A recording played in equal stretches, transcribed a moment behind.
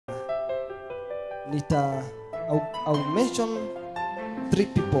I'll mention 3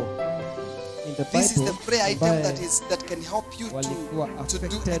 people in the Bible. This is the prayer item that can help you walikuwa to do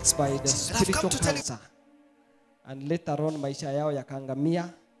affected by the spiritual cancer, and later on maisha yao yakaangamia,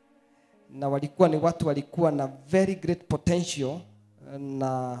 na walikuwa na very great potential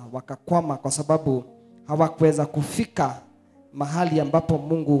na wakakwama kwa sababu hawakuweza kufika mahali ambapo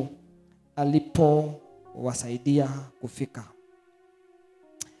Mungu alipowasaidia kufika.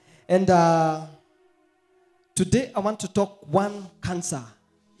 And today I want to talk one cancer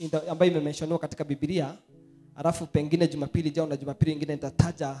ambayo imementioniwa katika Biblia. Alafu pengine Jumapili jao na Jumapili nyingine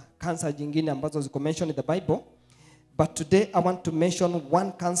nitataja cancer jingine ambazo ziko mentioned in the Bible. But today I want to mention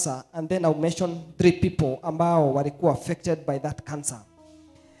one cancer, and then I'll mention 3 people ambao walikuwa affected by that cancer.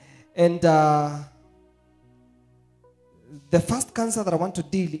 And the first cancer that I want to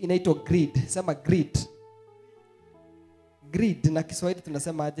deal inaitwa greed. Sema greed. Greed na Kiswahili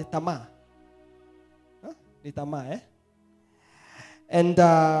tunasema aje? Tamaa. Ni tamaa, And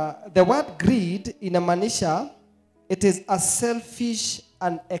the word greed inamaanisha it is a selfish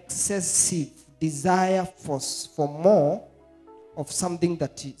and excessive desire for more of something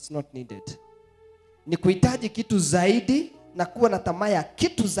that is not needed. Ni kuhitaji kitu zaidi na kuwa na tamaa ya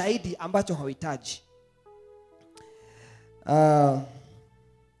kitu zaidi ambacho hauhitaji.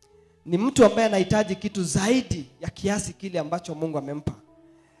 Ni mtu ambaye anahitaji kitu zaidi ya kiasi kile ambacho Mungu amempa.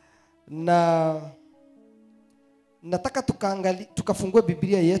 Na nataka tukafungue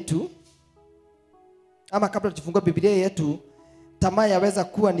Biblia yetu, ama kabla tufungue Biblia yetu, tamaa yaweza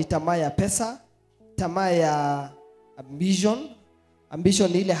kuwa ni tamaa ya pesa, tamaa ya ambition.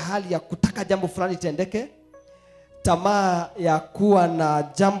 Ambition ni ile hali ya kutaka jambo fulani litendeke. Tamaa ya kuwa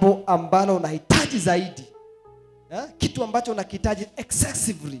na jambo ambalo unahitaji zaidi, kitu ambacho unakihitaji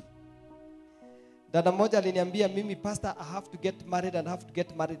excessively. Dada mmoja aliniambia mimi, pastor, I have to get married and I have to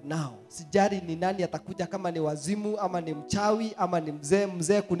get married now. Sijari ni nani atakuja, kama ni wazimu ama ni mchawi ama ni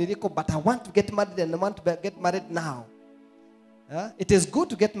mzee kuniliko, but I want to get married and I want to get married now. It is good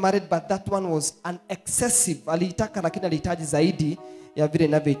to get married, but that one was an excessive. Alitaka lakini alihitaji zaidi ya vile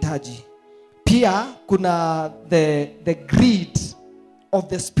inavyohitaji. Pia kuna the greed of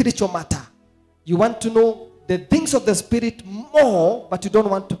the spiritual matter. You want to know the things of the spirit more, but you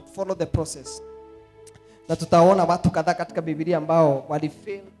don't want to follow the process. Na tutaona watu kadhaa katika Biblia ambao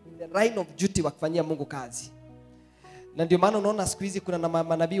walifail in the line of duty wakifanyia Mungu kazi. Na ndio maana unaona siku hizi kuna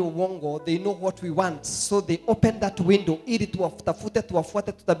manabii wa uongo, they know what we want, so they open that window ili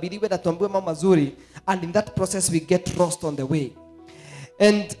tuwafuate, tutabiriwe na tuambiwe mambo mazuri, and in that process we get lost on the way.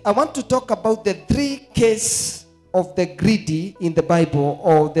 And I want to talk about the 3 cases of the greedy in the Bible,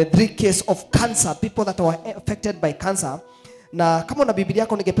 or the 3 cases of cancer, people that were affected by cancer. Na kama una Biblia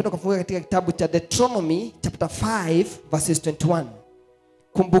yako ningependa kufungua katika kitabu cha Deuteronomy chapter 5 verses 21.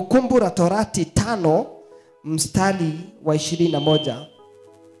 Kumbukumbu la Torati 5 mstari wa 21.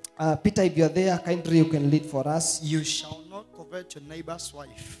 Peter, if you are there, kindly you can lead for us. You shall not covet your neighbor's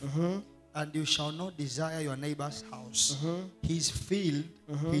wife, and you shall not desire your neighbor's house, his field,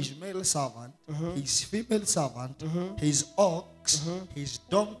 his male servant, his female servant, his ox, his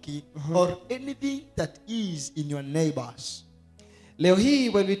donkey, or anything that is in your neighbor's. Leo hii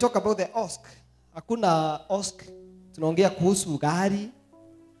when we talk about the osk, hakuna osk, tunaongea kuhusu gari,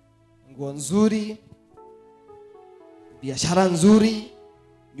 nguo nzuri, biashara nzuri,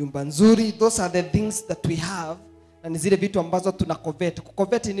 nyumba nzuri. Those are the things that we have, na ni zile vitu ambazo tuna covet.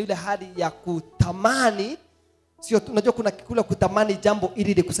 Covet ni ile hali ya kutamani, sio unajua kuna kule kutamani jambo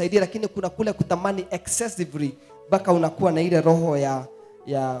ili likusaidia, lakini kuna kule kutamani excessively mpaka unakuwa na ile roho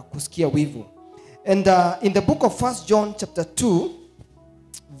ya kusikia wivu. And in the book of 1 John chapter 2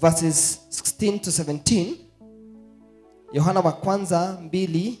 verses 16 to 17, Yohana wa kwanza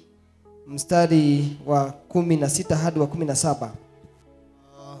 2 mstari wa 16 hadi wa 17.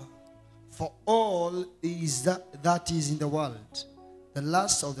 For all is that is in the world, the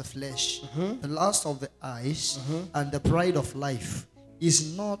lust of the flesh, the lust of the eyes, and the pride of life,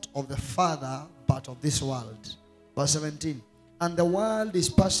 is not of the Father, but of this world. Verse 17. And the world is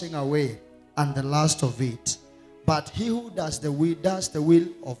passing away, and the lust of it. But he who does the will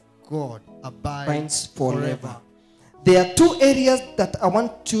of God abides forever. There are 2 areas that I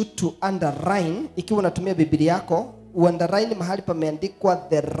want you to underline. Ikiwa unatumia Biblia yako, underline mahali pameandikwa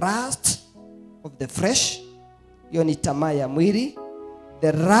the lust of the flesh, hiyo ni tamaa ya mwili.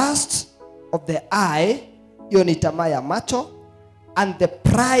 The lust of the eye, hiyo ni tamaa ya macho. And the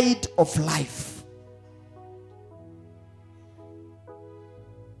pride of life.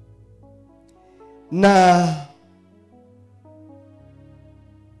 Na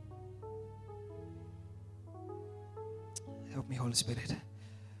help me, Holy Spirit.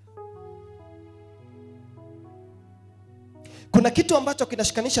 kuna kitu ambacho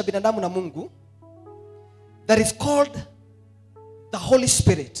kinashikanisha binadamu na Mungu, that is called the Holy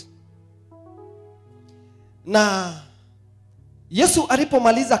Spirit. Na Yesu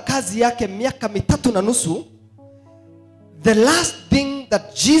alipomaliza kazi yake miaka 3.5, the last thing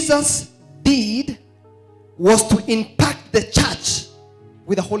that Jesus did was to impact the church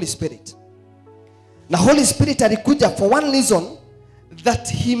with the Holy Spirit. Na Holy Spirit alikuja for one reason, that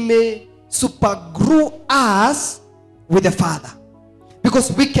he may supergrow us with the Father.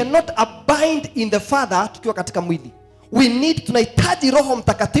 Because we cannot abide in the Father tukiwa katika mwili. Tunahitaji Roho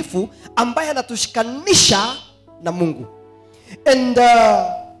Mtakatifu ambaye anatushikanisha na Mungu. And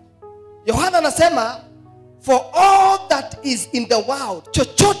Yohana anasema, for all that is in the world,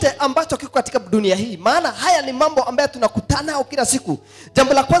 chochote ambacho kiko katika dunia hii, maana haya ni mambo ambayo tunakutana nayo kila siku.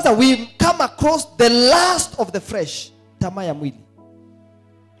 Jambo la kwanza, we come across the lust of the flesh, tamaa ya mwili.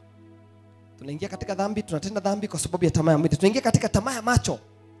 Tunaingia katika dhambi, tunatenda dhambi kwa sababu ya tamaa ya mwili. Tunaingia katika tamaa ya macho.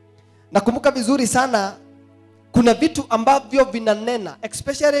 Nakumbuka vizuri sana, kuna vitu ambavyo vinanena,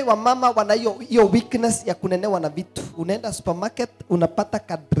 especially wamama wana hiyo weakness ya kunenewa na vitu. Unaenda supermarket, unapata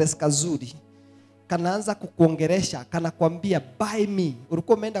kadress kazuri, kanaanza kukuongeresha, kanakwambia buy me.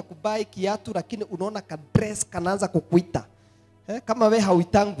 Ulikuwa umeenda kubuy kiatu, lakini unaona kadress kanaanza kukuita. Kama wewe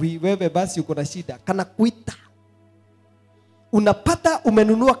hauitangwi, wewe basi uko na shida, kanakuita. Unapata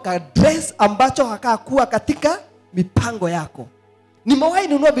umenunua kadress ambacho hakakuwa katika mipango yako. Nimewahi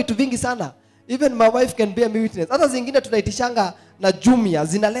nunua vitu vingi sana. Even my wife can bear me witness. Hata zingine tunaitishanga na Jumia,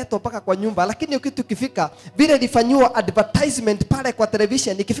 zinaletwa mpaka kwa nyumba, lakini kitu kifika vile ilifanywa advertisement pale kwa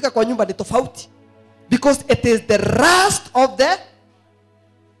television, ikifika kwa nyumba ni tofauti. Because it is the rust of the.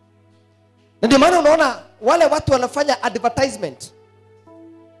 Na ndio maana unaona wale watu wanafanya advertisement,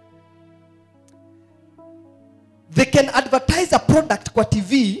 they can advertise a product kwa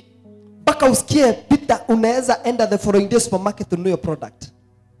TV mpaka usikie pita, unaweza enda the following day supermarket ununue product,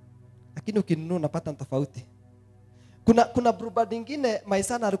 lakini ukinunua unapata tofauti. Kuna brubad nyingine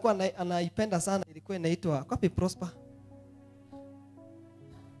Maisana alikuwa anaipenda sana, ilikuwa inaitwa Copy Prosper.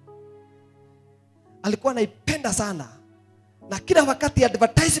 Alikuwa anaipenda sana, na kila wakati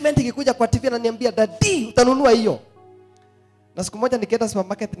advertisement ikikuja kwa TV ananiambia, "Daddy, utanunua hiyo." Na siku moja nikaenda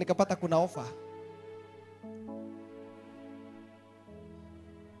supermarket nikapata kuna offer.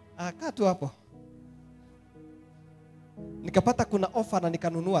 Kaa tu hapo. Nikapata kuna offer na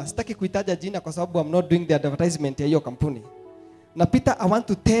nikanunua. Sitaki kuitaja jina kwa sababu I'm not doing the advertisement ya hiyo kampuni. Na Peter, I want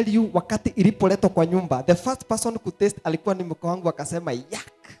to tell you, wakati ilipoletwa kwa nyumba, the first person to taste alikuwa ni mke wangu, akasema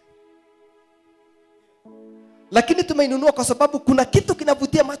yak. Lakini tumeinunua kwa sababu kuna kitu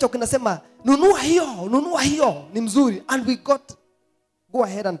kinavutia macho, kinasema nunua hiyo, ni mzuri, and we go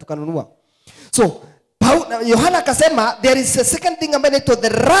ahead and tukanunua. So Yohana akasema there is a second thing ambayo inaitwa the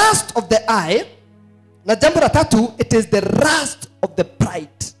rust of the eye, na jambo la tatu, it is the rust of the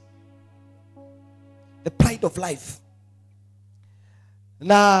pride. The pride of life.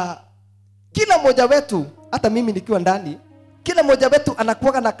 Na kila mmoja wetu, hata mimi nikiwa ndani, kila mmoja wetu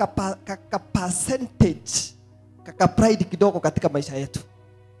anakuwa na percentage, pride kidogo katika maisha yetu.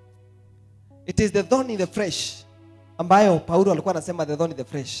 It is the thorn in the flesh, ambayo Paulo alikuwa anasema the thorn in the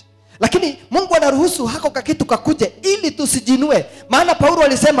flesh. Lakini Mungu anaruhusu hako kakitu kakuje ili tusijinue. Maana Paulo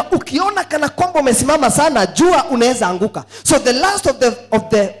alisema, ukiona kana kwamba umesimama sana, jua unaweza anguka. So the last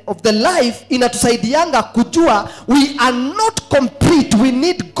of the life inatusaidianga kujua we are not complete. We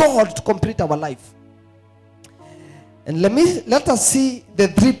need God to complete our life. And let us see the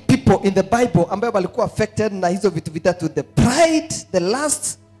three people in the Bible ambao walikuwa affected na hizo vitu vitatu: the pride, the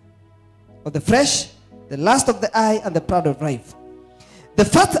lust of the flesh, the lust of the eye, and the pride of life. The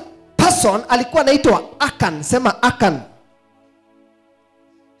first person alikuwa anaitwa Akan. Sema Akan.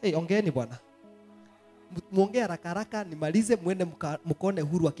 Hey, ongeeni bwana. Muongea haraka nimalize, muende mkone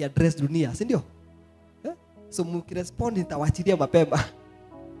huru akiaddress dunia, si ndio? So mkirespond nitawachilia mapema.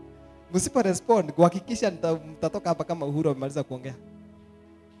 Msipo respond kuhakikisha mtatoka hapa kama Uhuru amemaliza kuongea.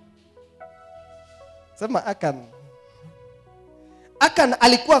 Sema Akan. Akan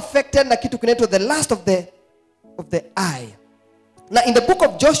alikuwa affected na kitu kinaitwa the lust of the eye. Now in the book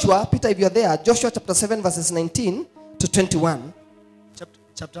of Joshua, Peter, if you're there, Joshua chapter 7 verses 19 to 21.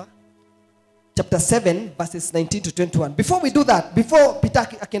 Chapter 7 verses 19 to 21. Before we do that, before Peter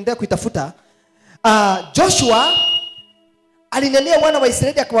akaendelea kuitafuta, Joshua alinenea wana wa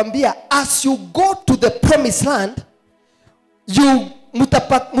Israeli akamwambia, as you go to the promised land,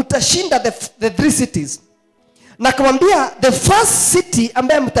 mutashinda the three cities. Na akamwambia, the first city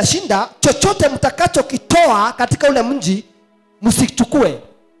ambaye mtashinda, chochote mtakachokitoa katika ule mji msichukue.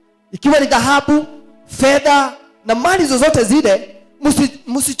 Ikiwa ni dhahabu, fedha na mali zozote zile,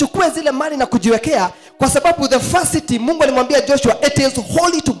 msichukue zile mali na kujiwekea, Kwa sababu the first city Mungu alimwambia Joshua, it is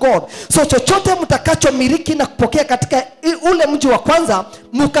holy to God. So chochote mtakachomiliki na kupokea katika ule mji wa kwanza,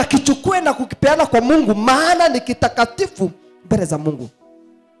 mkakichukue na kukipeana kwa Mungu, maana ni kitakatifu mbele za Mungu.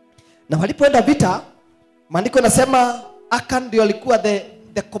 Na walipoenda vita, maandiko yanasema Akan ndio alikuwa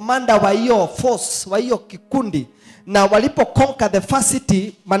the commander wa hiyo force, wa hiyo kikundi. Na walipo conquer the first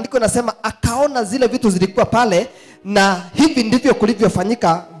city, maandiko yanasema akaona zile vitu zilikuwa pale, na hivi ndivyo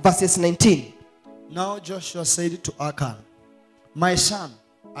kulivyofanyika. Verses 19. Now Joshua said to Akan, my son,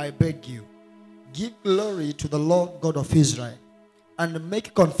 I beg you, give glory to the Lord God of Israel, and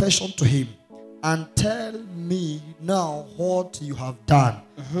make confession to him, and tell me now what you have done.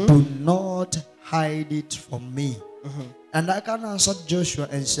 Do not hide it from me. And Akan answered Joshua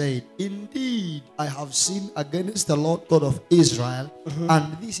and said, indeed, I have sinned against the Lord God of Israel,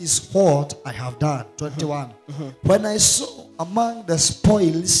 and this is what I have done. 21. When I saw among the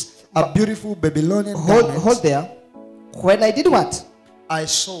spoils a beautiful Babylonian garment. Hold there. When I did what? I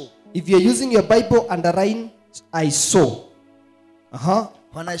saw. If you're using your Bible, underline I saw.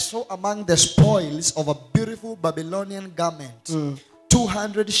 When I saw among the spoils of a beautiful Babylonian garment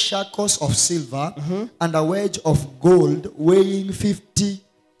 200 shekels of silver and a wedge of gold weighing 50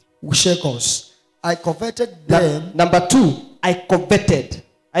 shekels. I coveted them. Number 2, I coveted.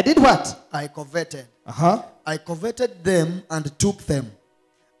 I did what? I coveted. I coveted them and took them.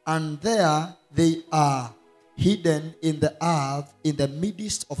 And there they are hidden in the earth in the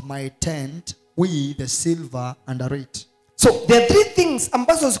midst of my tent with the silver and the rate. So there are 3 things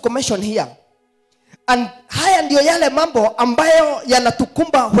ambazo ziko mentioned here. And haya ndio yale mambo ambayo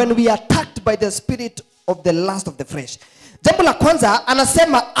yanatukumba when we are attacked by the spirit of the lust of the flesh. Jambo la kwanza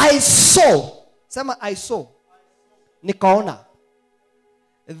anasema I saw. Sema I saw. Nikaona.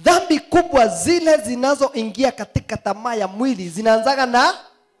 Dhambi kubwa zile zinazoingia katika tamaa ya mwili zinaanzaga na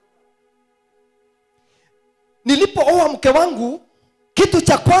nilipooa mke wangu, kitu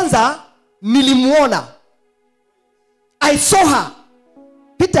cha kwanza nilimuona. I saw her.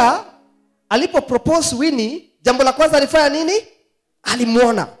 Peter alipo propose Winnie, jambo la kwanza alifanya nini?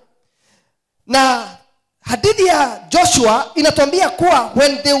 Alimuona. Na hadithi ya Joshua inatuambia kuwa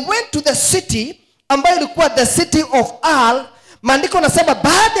when they went to the city ambayo ilikuwa the city of Al, maandiko nasema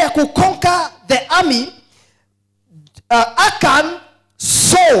baada ya kuconquer the army, Akan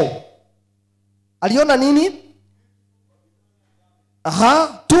saw. Aliona nini?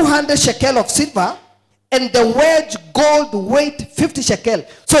 200 shekel of silver and the wedge gold weight 50 shekel.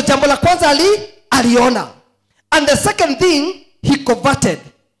 So jambo la kwanza aliona. And the second thing he coveted.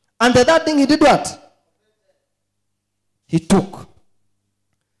 And the third thing he did what? He took.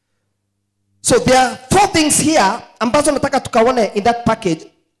 So there are 4 things here ambazo nataka tukaone in that package.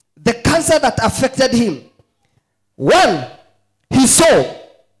 The cancer that affected him. 1, he saw.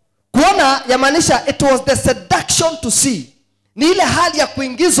 Kuona yamaanisha it was the seduction to see. Ni ile hali ya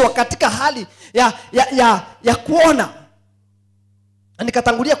kuingizwa katika hali ya kuona.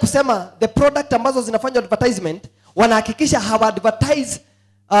 Nikatangulia kusema the product ambazo zinafanya advertisement wanahakikisha hawa advertise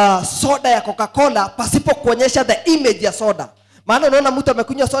soda ya Coca-Cola pasipo kuonyesha the image ya soda. Maana unaona mtu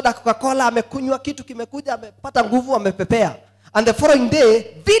amekunywa soda ya Coca-Cola, amekunywa kitu kimekuja, amepata nguvu, amepepea. And the following day,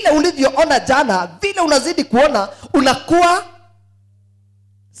 vile ulivyoona jana, vile unazidi kuona, unakuwa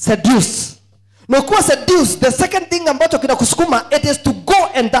seduced. No kuwa seduced, the second thing ambacho kinakusukuma, it is to go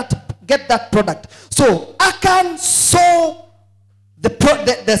and get that product. So Akan saw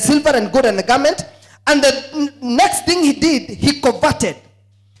the silver and gold and the garment, and the next thing he did, he coveted.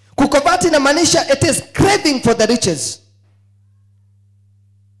 Kukovati inamaanisha it is craving for the riches.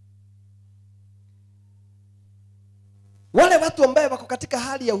 Wale watu ambao wako katika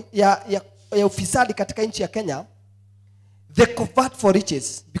hali ya ufisadi katika nchi ya Kenya, they covet for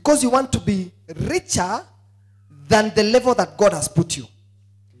riches because you want to be richer than the level that God has put you.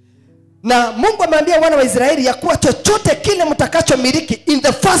 Na Mungu ameambia wana wa Israeli ya kuwa chochote kile mtakachomiliki in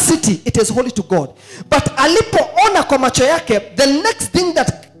the first city, it is holy to God. But alipoona kwa macho yake, the next thing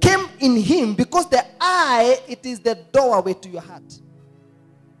that came in him, because the eye, it is the doorway to your heart.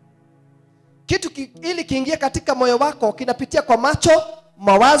 Kitu ili kiingie katika moyo wako kinapitia kwa macho,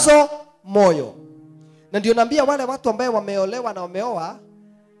 mawazo, moyo. Na ndio naambia wale watu ambao wameolewa na wameoa,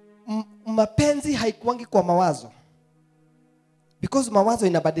 mapenzi haikuangi kwa mawazo. Because mawazo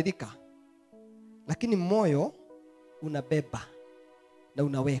inabadilika. Lakini moyo unabeba na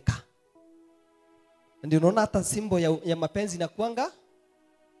unaweka. Na ndio unaona hata simbo ya mapenzi inakuanga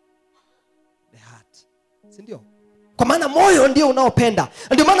the heart. Si ndio? Kwa maana moyo ndio unaopenda.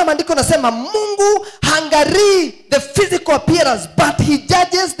 Ndio maana maandiko nasema Mungu haangalii the physical appearance, but he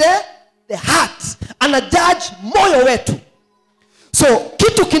judges the heart. Ana judge moyo wetu. So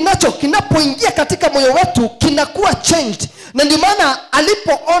kitu kinapoingia katika moyo wetu kinakuwa changed. Na ndio maana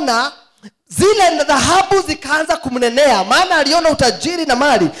alipoona zile dhahabu zikaanza kumnenea, maana aliona utajiri na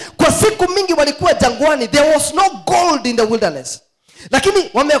mali. Kwa siku mingi walikuwa jangwani, there was no gold in the wilderness. Lakini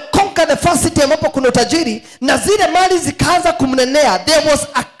wameconquer the first city ambapo kuna utajiri, na zile mali zikaanza kumnenea. There was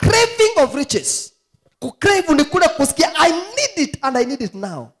a craving of riches. Kucrave ni kule kusikia I need it and I need it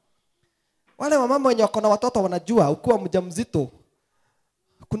now. Wale wamama wenye wako na watoto wanajua ukiwa mjamzito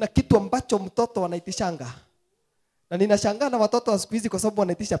kuna kitu ambacho mtoto wanaitishanga. Na ninashangaa na watoto wa siku hizi kwa sababu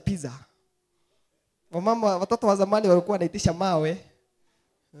wanaitisha pizza. Watoto wa zamani walikuwa wanaitisha mawe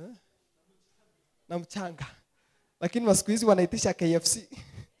na mchanga. Lakini wa siku hizi wanaitisha KFC,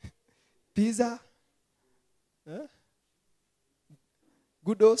 pizza,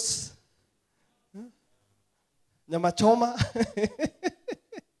 Goodos, nyama choma.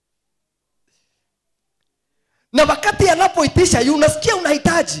 Na wakati anapoitisha unasikia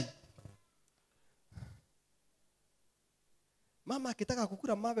unahitaji. Mama akitaka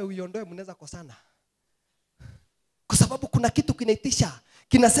kukula mawe uiondoe, mnaweza kosana. Kwa sababu kuna kitu kinaitisha,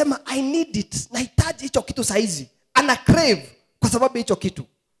 kinasema I need it, nahitaji hicho kitu saizi. Ana crave kwa sababu hicho kitu.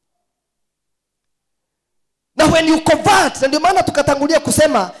 Na when you convert, ndio maana tukatangulia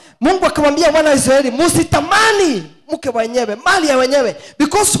kusema Mungu akamwambia wana wa Israeli, msitamani mke wenyewe, mali ya wenyewe,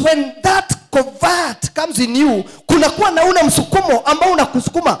 because when that convert comes in you, kunakuwa na ule msukumo ambao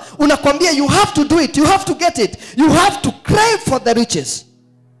unakusukuma, unakwambia you have to do it, you have to get it, you have to crave for the riches.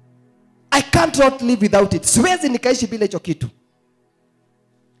 I can't not live without it. Siwezi nikaishi bila hicho kitu.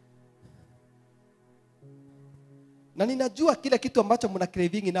 Na ninajua kile kitu ambacho mna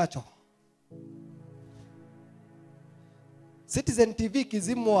craving nacho. Citizen TV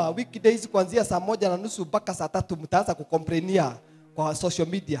kizimwa weekdays kuanzia saa 1:30 mpaka saa 3 mtaanza kukomplainia kwa social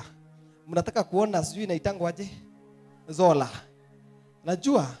media. Mnataka kuona sijui inaitangwa aje? Zola.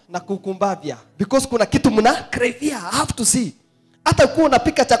 Najua na kukumbavia because kuna kitu mna crave. I have to see. Hata ukiwa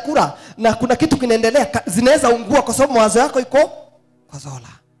unapika chakula na kuna kitu kinaendelea, zinaweza ungua kwa sababu mawazo yako iko kwa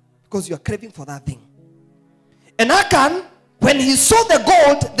Zola, because you are craving for that thing. And Achan, when he saw the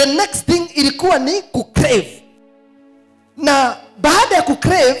gold, the next thing ilikuwa ni kucrave. Na baada ya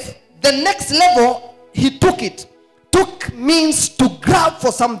kucrave, the next level he took it. Took means to grab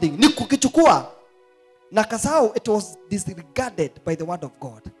for something, ni kukichukua. Na kasahau it was disregarded by the word of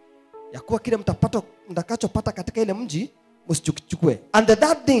God. Ya kuwa kile mtakachopata katika ile mji msichukue. And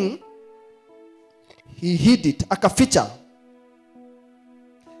that thing he hid it, akaficha.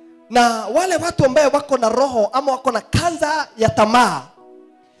 Na wale watu ambao wako na roho ama wako na kanza ya tamaa,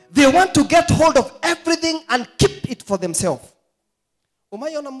 they want to get hold of everything and keep it for themselves.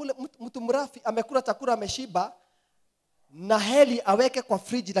 Umayona mtu mrafi amekula chakula ameshiba na heli aweke kwa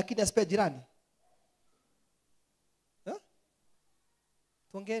friji lakini asipe jirani.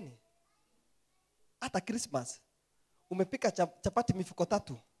 Tuongeni. Hata Christmas umepika chapati mifuko 3.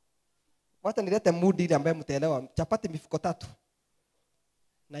 Wacha nilete mood ile ambaye mtaelewa. Chapati mifuko 3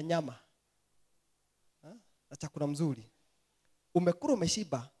 na nyama na chakula mzuri. Umekula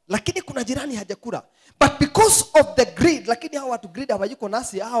umeshiba, lakini kuna jirani hajakula. But because of the greed, lakini hao watu greed hawajiko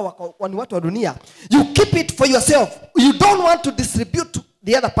nasi, hao ni watu wa dunia. You keep it for yourself. You don't want to distribute to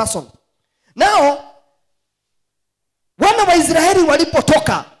the other person. Now, wana wa Israeli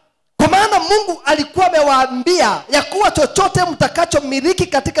walipotoka, kwa maana Mungu alikuwa amewaambia ya kuwa chochote mtakachomiliki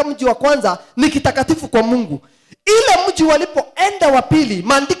katika mji wa kwanza ni kitakatifu kwa Mungu. Ile mji walipoenda wa pili,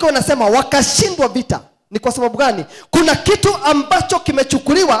 maandiko yanasema wakashindwa vita. Ni kwa sababu gani? Kuna kitu ambacho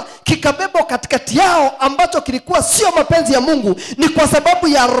kimechukuliwa kikabebwa katikati yao ambacho kilikuwa sio mapenzi ya Mungu. Ni kwa sababu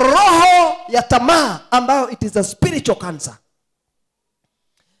ya roho ya tamaa ambayo it is a spiritual cancer.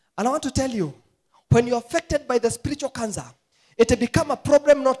 And I want to tell you, when you are affected by the spiritual cancer, it will become a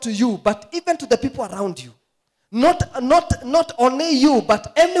problem not to you but even to the people around you. Not only you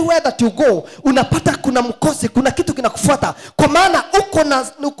but anywhere that you go, unapata kuna mkosi, kuna kitu kinakufuata, kwa maana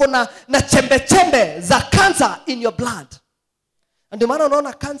uko na chembe za cancer in your blood. Ndio maana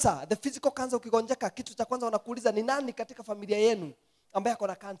unaona cancer, the physical cancer, ukigonjeka kitu cha kwanza wanakuuliza ni nani katika familia yenu ambaye ako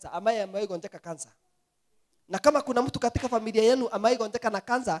na cancer, ambaye amegonjeka cancer. Na kama kuna mtu katika familia yenu ambaye gonjeka na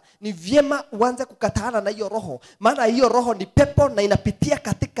kansa, ni vyema uanze kukataana na hiyo roho. Maana hiyo roho ni pepo na inapitia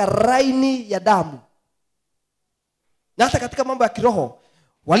katika raini ya damu. Na hata katika mambo ya kiroho,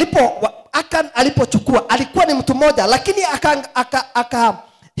 Achan alipochukua, alikuwa ni mtu mmoja, lakini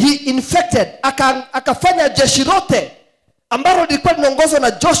he infected, akafanya jeshi lote ambalo lilikuwa linaongozwa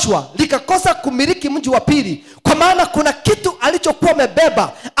na Joshua likakosa kumiliki mji wa pili, kwa maana kuna kitu alichokuwa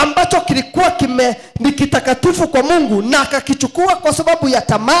amebeba ambacho kilikuwa ni kitakatifu kwa Mungu, na akakichukua kwa sababu ya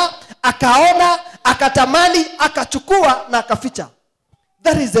tamaa. Akaona, akatamani, akachukua na akaficha.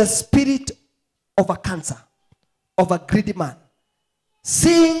 That is the spirit of a cancer, of a greedy man.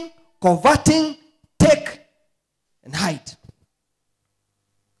 Seeing, coveting, take, and hide.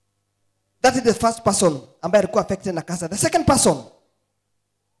 That is the first person ambaye alikuwa affected na cancer. The second person,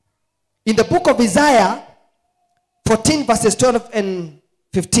 in the book of Isaiah 14 verses 12 and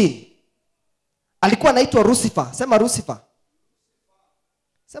 15, alikuwa anaitwa Lucifer. Sema Lucifer.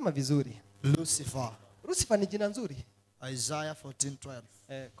 Sema vizuri. Lucifer. Lucifer ni jina nzuri. Isaiah 14:12.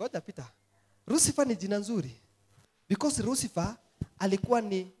 Ngoja Peter. Lucifer ni jina nzuri. Because Lucifer alikuwa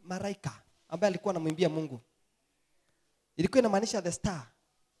ni malaika ambaye alikuwa anamwimbia Mungu. Ilikuwa inamaanisha the star.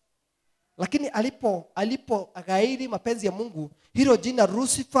 Lakini alipo agairi mapenzi ya Mungu, hilo jina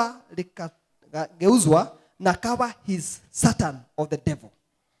Lucifer likageuzwa na kawa his Satan or the devil.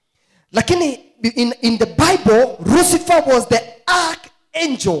 Lakini in the Bible, Lucifer was the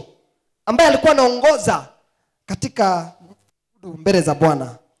archangel ambaye alikuwa anaongoza katika mbele za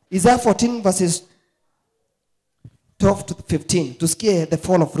Bwana. Isaiah 14 verses 12 to 15. Tusikie the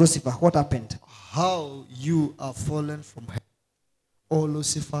fall of Lucifer. What happened? How you are fallen from heaven, O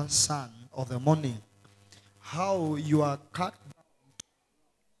Lucifer, son of the morning. How you are cut down.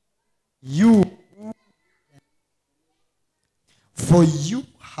 You, for you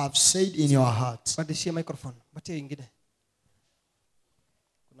have said in your heart. Badishia microphone. Batia ingine.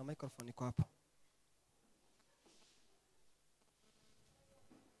 Kuna microphone iko hapa.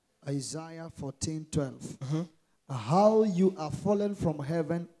 Isaiah 14:12. How you are fallen from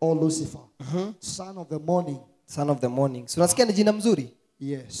heaven, O Lucifer, son of the morning. Son of the morning. So unasikia ni jina mzuri?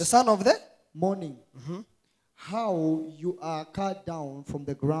 Yes. The son of the morning. How you are cut down from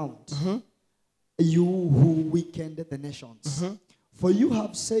the ground, you who weakened the nations. For you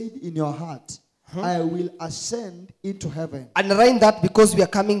have said in your heart, I will ascend into heaven. Underline that because we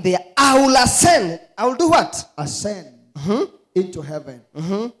are coming there. I will ascend. I will do what? Ascend into heaven.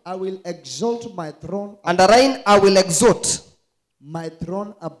 I will exalt my throne. Underline, I will exalt my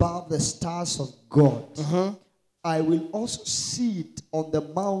throne above the stars of God. I will also sit on the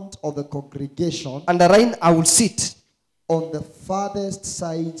mount of the congregation. Underline, I will sit on the farthest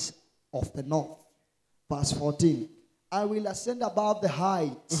sides of the north. Verse 14. I will ascend above the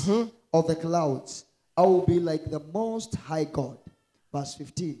heights of the clouds. I will be like the most high God. Verse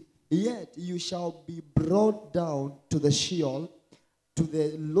 15. Yet you shall be brought down to the Sheol, to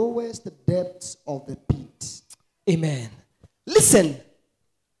the lowest depths of the pit. Amen. Listen.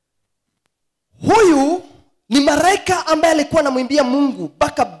 Huyu ni malaika ambaye alikuwa anamwimbia Mungu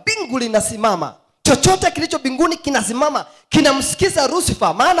mpaka bingu linasimama. Chochote kilicho binguni kinasimama, kinamsikiza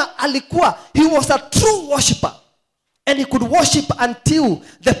Lucifer, maana he was a true worshipper. And he could worship until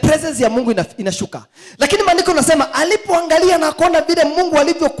the presence ya Mungu inashuka. Lakini maandiko nasema alipoangalia na kuona vile Mungu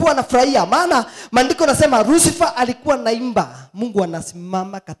alivyokuwa anafurahia, maana maandiko nasema Lucifer alikuwa naimba, Mungu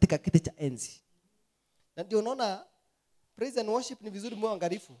anasimama katika kiti cha enzi. Na ndio unaona praise and worship ni vizuri mwe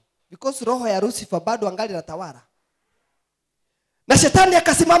angalifu, because roho ya Lucifer bado angali anatawala. Na shetani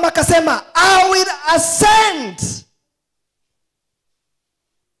akasimama akasema, I will ascend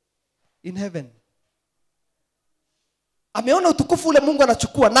in heaven. Ameona utukufu ule Mungu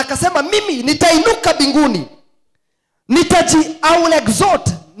anachukua na akasema, mimi nitainuka mbinguni. I will exalt,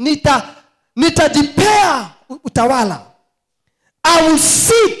 nitajipea utawala. I will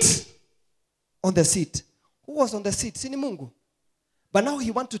sit on the seat. Who was on the seat? Si ni Mungu. But now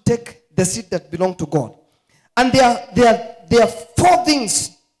he wants to take the seat that belongs to God. And there are four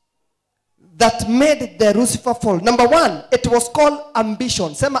things that made the Lucifer fall. Number one, it was called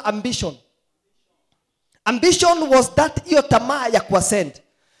ambition. Sema ambition. Ambition was that hiyo tamaa ya kuascend.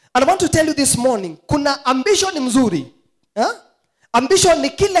 And I want to tell you this morning, kuna ambition ni mzuri. Ambition ni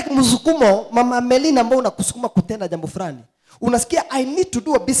kile msukumo, Mama Melina, ambao unakusukuma kutenda jambo fulani. Unasikia I need to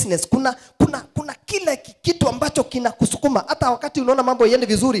do a business. Kuna kile kitu ambacho kinakusukuma hata wakati unaona mambo yende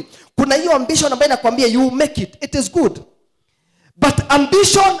vizuri. Kuna hiyo ambition ambayo inakwambia you make it. It is good. But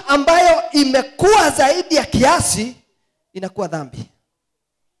ambition ambayo imekuwa zaidi ya kiasi inakuwa dhambi.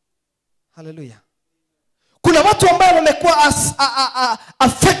 Hallelujah. Kuna watu ambao wamekuwa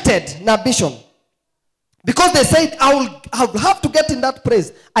affected na ambition. Because they said I will have to get in that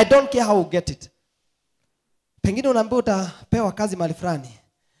place. I don't care how you get it. Pengine unaambiwa utapewa kazi mahali fulani,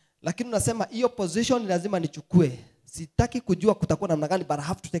 lakini unasema hiyo position lazima nichukue. Sitaki kujua kutakuwa namna gani, but I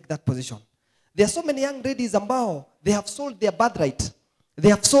have to take that position. There are so many young ladies ambao they have sold their birthright.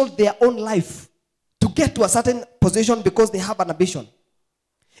 They have sold their own life to get to a certain position because they have an ambition.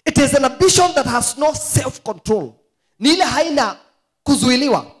 It is an ambition that has no self-control. Ni ile haina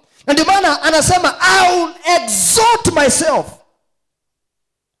kuzuiliwa. Na ndio maana anasema I will exalt myself.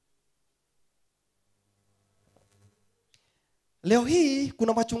 Leo hii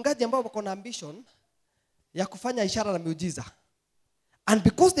kuna wachungaji ambao wako na ambition ya kufanya ishara na miujiza. And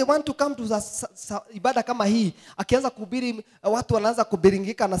because they want to come to ibada kama hii, akianza kuhubiri watu wanaanza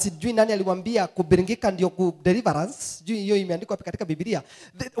kubiringika, na sijui nani aliwaambia kubiringika ndio ku deliverance. Sijui hiyo imeandikwa katika Biblia.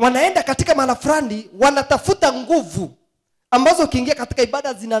 Wanaenda katika mahali fulani, wanatafuta nguvu ambazo ukiingia katika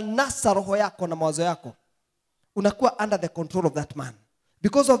ibada zinanasa roho yako na mawazo yako. Unakuwa under the control of that man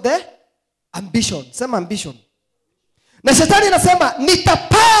because of the ambition. Sema ambition. Na shetani anasema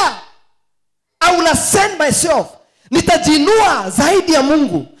nitapaa, I will ascend myself. Nitajinua zaidi ya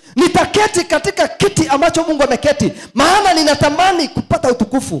Mungu. Nitaketi katika kiti ambacho Mungu ameketi, maana ninatamani kupata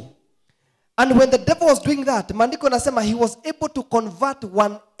utukufu. And when the devil was doing that, maandiko yanasema he was able to convert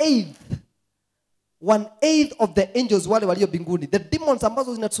 1/8 of the angels wale walio mbinguni. The demons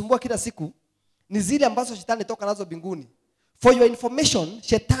ambazo zinatusumbua kila siku ni zile ambazo shetani toka nazo mbinguni. For your information,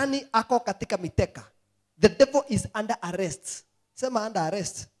 shetani ako katika miteka. The devil is under arrest. Sema under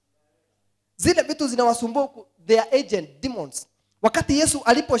arrest. Zile vitu zinawasumbua, their agent, demons. Wakati Yesu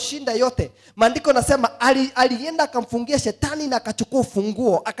aliposhinda yote, maandiko nasema alienda akamfungia shetani na akachukua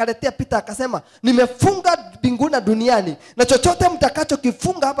ufunguo, akaletea Peter akasema, nimefunga mbinguni na duniani, na chochote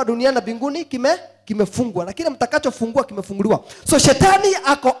mtakachokifunga hapa duniani na mbinguni kimefungwa, na kile mtakachofungua kimefunguliwa. So shetani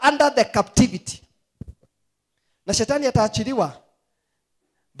ako under the captivity. Na shetani ataachiliwa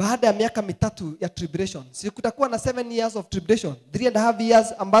baada ya miaka 3 ya tribulation. Si kutakuwa na 7 years of tribulation, 3.5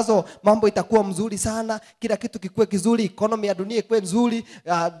 years ambazo mambo itakuwa mzuri sana, kila kitu kikuwe kizuri, economy ya dunia ikuwe nzuri,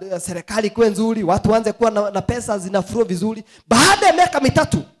 serikali ikuwe nzuri, watu waanze kuwa na pesa zinaflow vizuri. Baada ya miaka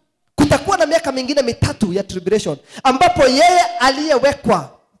 3 kutakuwa na miaka mingine 3 ya tribulation, ambapo yeye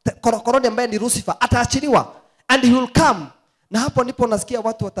aliyewekwa korokoroni ambaye ni Lucifer ataachiliwa, and he will come. Na hapo ndipo nasikia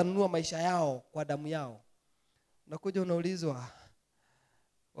watu watanunua maisha yao kwa damu yao. Unakuja unaulizwa,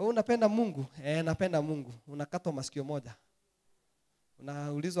 wewe unapenda Mungu? Napenda Mungu. Unakatwa masikio moja.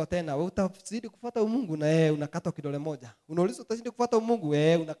 Unaulizwa tena, wewe utazidi kufuata Mungu? Na unakatwa kidole moja. Unaulizwa utazidi kufuata Mungu?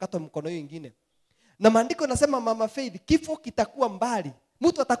 Unakatwa mkono mwingine. Na maandiko yanasema Mama Faith, kifo kitakuwa mbali.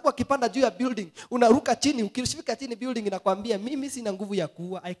 Mtu atakuwa kipanda juu ya building, unaruka chini, ukifika chini building inakwambia mimi sina nguvu ya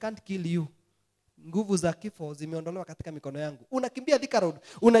kuua, I can't kill you. Nguvu za kifo zimeondolewa katika mikono yangu. Unakimbia Thika Road,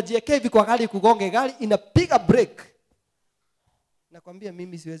 unajiwekea hivi kwa gari kugonge gari, inapiga break. Nakwambia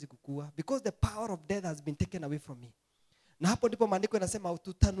mimi siwezi kukua because the power of death has been taken away from me. Na hapo ndipo maandiko yanasema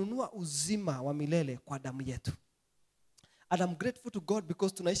tutanunua uzima wa milele kwa damu yetu. And I'm grateful to God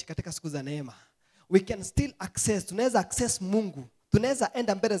because tunaishi katika siku za neema. We can still access, tunaweza access Mungu. Tunaweza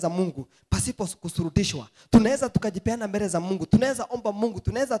enda mbele za Mungu pasipo kusurutishwa. Tunaweza tukajipeana mbele za Mungu. Tunaweza omba Mungu.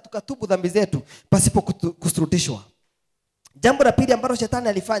 Tunaweza tukatubu dhambi zetu pasipo kusurutishwa. Jambo la pili ambalo shetani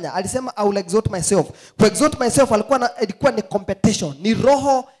alifanya, alisema I will exalt myself. To exalt myself ilikuwa ni competition, ni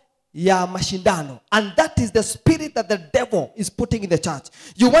roho ya mashindano. And that is the spirit that the devil is putting in the church.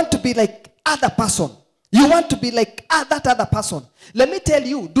 You want to be like other person. You want to be like that other person. Let me tell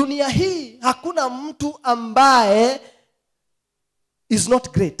you, dunia hii hakuna mtu ambaye is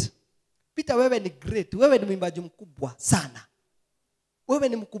not great. Peter, wewe ni great. Wewe ni mwimbaji mkubwa sana. Wewe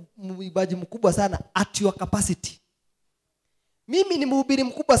ni mwimbaji mkubwa sana at your capacity. Mimi ni mhubiri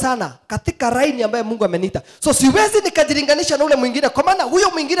mkubwa sana katika raini ambaye Mungu ameniita. So siwezi nikajilinganisha na ule mwingine, kwa maana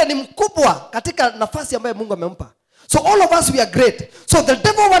huyo mwingine ni mkubwa katika nafasi ambaye Mungu amempa. So all of us we are great. So the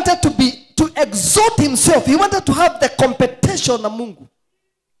devil wanted to exalt himself. He wanted to have the competition na Mungu.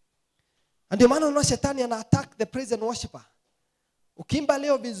 And ndio maana unaona shetani ana attack the praise and worshiper. Ukimba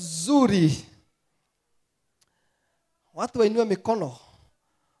leo vizuri, watu wainue mikono.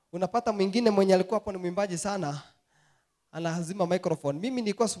 Unapata mwingine mwenye alikuwa hapo ni mwimbaji sana, anahazima microphone. Mimi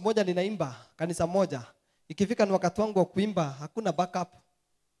nilikuwa siku moja ninaimba kanisa moja. Ikifika ni wakati wangu wa kuimba, hakuna backup.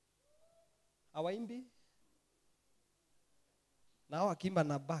 Hawaimbi. Nao akiimba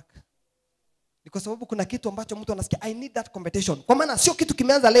na back. Ni kwa sababu kuna kitu ambacho mtu anasikia I need that competition. Kwa maana sio kitu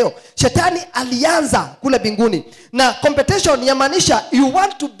kimeanza leo. Shetani alianza kule mbinguni. Na competition yamaanisha you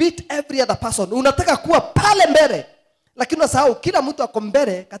want to beat every other person. Unataka kuwa pale mbele. Lakini unasahau kila mtu ako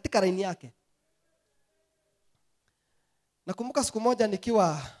mbele katika raini yake. Nakumbuka siku moja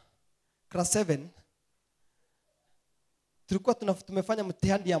nikiwa class 7, tulikuwa tumefanya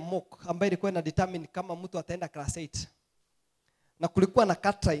mtihani ya mock ambayo ilikuwa ina determine kama mtu ataenda class 8. Na kulikuwa na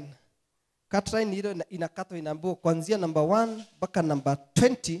Catherine. Catherine ile inakatwa, inaambiwa kuanzia number 1 mpaka number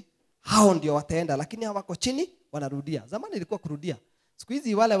 20 hao ndio wataenda, lakini hawako chini wanarudia. Zamani ilikuwa kurudia. Siku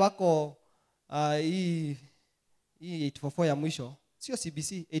hizi wale wako hii 844 ya mwisho, sio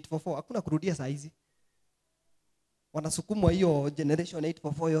CBC 844, hakuna kurudia saa hizi. Wanasukumwa hiyo generation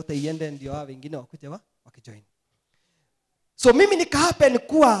 844 yote iende ndio hao wengine wakuje wakijoin. So mimi nikahappen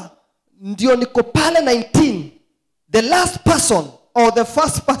kuwa ndio niko pale 19 the last person or the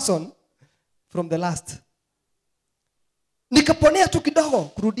first person from the last. Nikaponea tu kidogo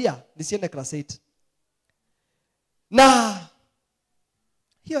kurudia nisiende class 8. Na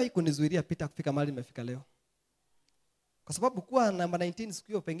hiyo haikunizuilia Peter kufika mahali nimefika leo. Kwa sababu kuwa namba 19 siku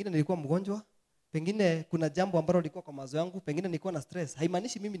hiyo pengine nilikuwa mgonjwa, pengine kuna jambo ambalo lilikuwa kwa mawazo yangu, pengine nilikuwa na stress.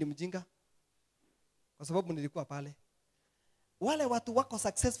 Haimaanishi mimi ni mjinga. Kwa sababu nilikuwa pale. Wale watu wako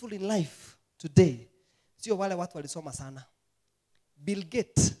successful in life today sio wale watu walisoma sana. Bill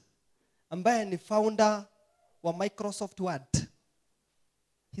Gates ambaye ni founder wa Microsoft Word.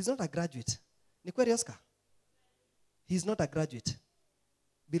 He's not a graduate. Ni kweli Oscar? He's not a graduate.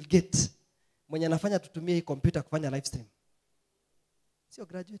 Bill Gates mwenye anafanya tutumie hii computer kufanya live stream. Sio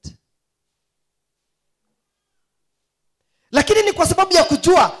graduate. Lakini ni kwa sababu ya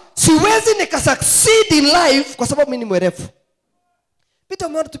kujua siwezi nikasucceed in life kwa sababu mimi ni mwerevu.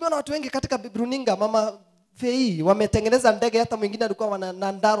 Peter tumeona watu wengi katika runinga, mama Fei wametengeneza ndege, hata mwingine alikuwa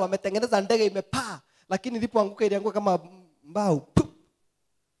wanandaro wametengeneza ndege imepaa, lakini ilipoanguka ilianguka kama mbao.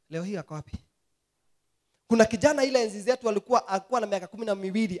 Leo hii ako wapi? Kuna kijana ile enzi zetu alikuwa na miaka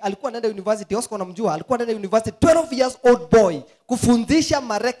 12, alikuwa anaenda university, Oscar unamjua, alikuwa anaenda university 12 years old boy kufundisha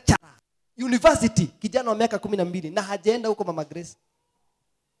lecturer university, kijana wa miaka 12 na hajaenda huko Mama Grace.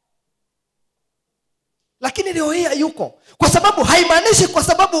 Lakini leo hii yuko. Kwa sababu haimaanishi kwa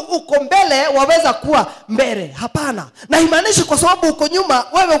sababu uko mbele waweza kuwa mbele. Hapana. Na haimaanishi kwa sababu uko nyuma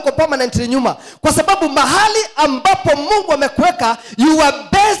wewe uko permanently nyuma. Kwa sababu mahali ambapo Mungu amekuweka, you are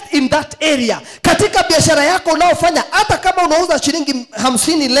best in that area. Katika biashara yako unaofanya, hata kama unauza shilingi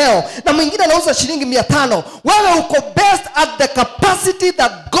 50 leo na mwingine anauza shilingi 500, wewe uko best at the capacity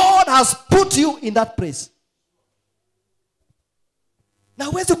that God has put you in that place. Na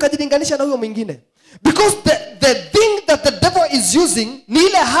huwezi ukajilinganisha na huyo mwingine. Because the thing that the devil is using ni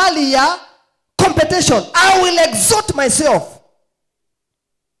ile hali ya competition. I will exalt myself.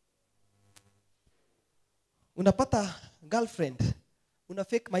 Unapata girlfriend, una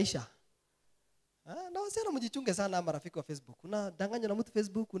fake maisha. Na wasichana mjichunge sana marafiki wa Facebook. Unadanganya na mtu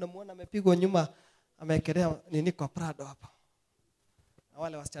Facebook, unamuona amepigwa nyuma, amekelea nini kwa Prado hapa. Na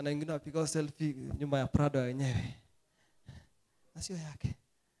wale wasichana wengine wapiga selfie nyuma ya Prado wenyewe. Na sio yake.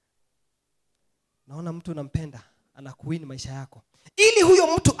 Naona mtu unampenda, anakuwini maisha yako. Ili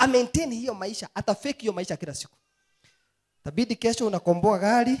huyo mtu maintain hiyo maisha, atafake hiyo maisha kila siku. Tabidi kesho unakomboa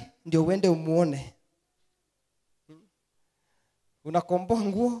gari ndio uende umuone. Unakomboa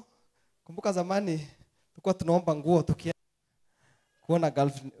nguo. Kumbuka zamani tulikuwa tunaomba nguo tukienda kuona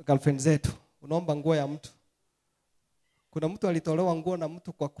girlfriend zetu. Unaomba nguo ya mtu. Kuna mtu alitolewa nguo na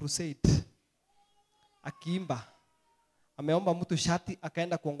mtu kwa crusade. Akiimba. Ameomba mtu shati,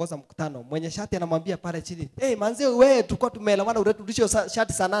 akaenda kuongoza mkutano. Mwenye shati anamwambia pale chini, "Hey manze wewe tulikuwa tumeelewana urudishe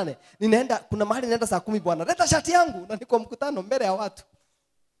shati saa 8. Ninaenda kuna mahali naenda saa 10 bwana. Leta shati yangu." Na niko mkutano mbele ya watu.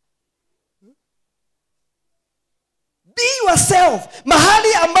 Be yourself.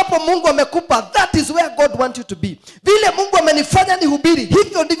 Mahali ambapo Mungu amekupa, that is where God wants you to be. Vile Mungu amenifanya nihubiri,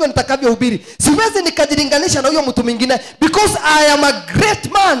 hivyo ndivyo nitakavyohubiri. Siwezi nikajilinganisha na huyo mtu mwingine because I am a great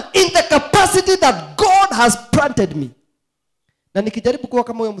man in the capacity that God has planted me. Na nikijaribu kuwa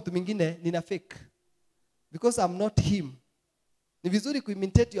kama huyo mtu mwingine nina fake. Because I'm not him. Ni vizuri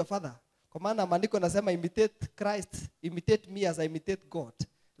kuimitate your father. Kwa maana maandiko yanasema imitate Christ, imitate me as I imitate God.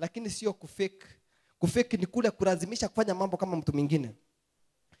 Lakini sio kufake. Kufake ni kule kulazimisha kufanya mambo kama mtu mwingine.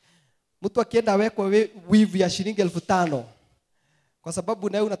 Mtu akienda awekwa weave ya shilingi 5,000 kwa sababu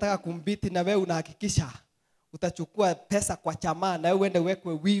na wewe unataka kumbiti na wewe unahakikisha utachukua pesa kwa chama na wewe uende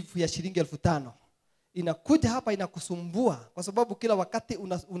uwekwe weave ya shilingi 5,000. Inakuja hapa inakusumbua kwa sababu kila wakati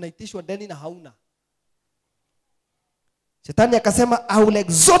unaitishwa deni na hauna. Shetani akasema I will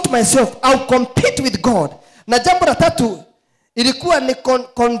exalt myself, I will compete with God. Na jambo la tatu ilikuwa ni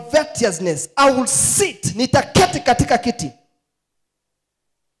covetousness. I will sit, nitaketi katika kiti.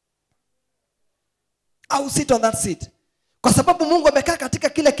 I will sit on that seat. Kwa sababu Mungu amekaa katika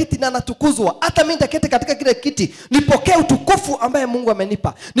kile kiti na anatukuzwa. Hata mimi nitaketi katika kile kiti, nipokee utukufu ambaye Mungu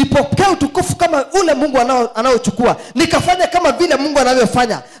amenipa. Nipokee utukufu kama ule Mungu anaochukua. Nikafanya kama vile Mungu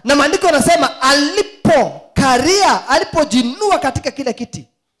anavyofanya. Na maandiko yanasema alipojinua katika kile kiti,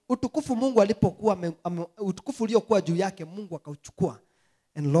 utukufu Mungu alipokuwa utukufu uliokuwa juu yake Mungu akauchukua.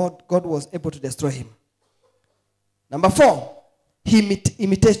 And God was able to destroy him. Number 4,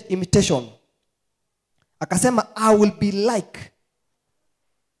 imitation. Akasema I will be like.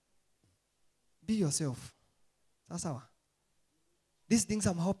 Be yourself. Sawa. These things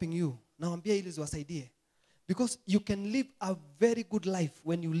I'm helping you. Naambia ili ziwasaidie. Because you can live a very good life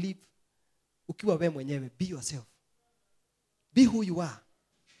when you live ukiwa wewe mwenyewe. Be yourself. Be who you are.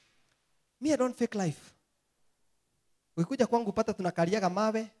 Me, I don't fake life. Ukikuja kwangu upata tunakaliaga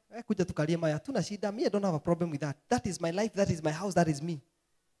mawe, kuja tukalie mawe, hatuna shida. Me, I don't have a problem with that. That is my life, that is my house, that is me.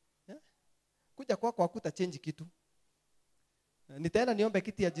 Yeah? Kuja kwako hakuta change kitu. Nitaenda niombe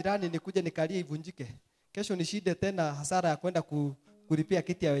kiti ya jirani nikuje nikalie ivunjike. Kesho nishide tena hasara ya kwenda kulipia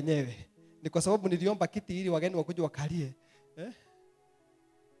kiti ya wenyewe. Ni kwa sababu niliomba kiti ili wageni wakuje wakalie.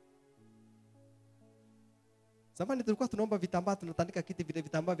 Zamani tulikuwa tunaomba vitambaa, tunatandika kiti vile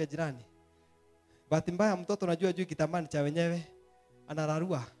vitambaa vya jirani. Bahati mbaya mtoto unajua juu kitambaa cha wenyewe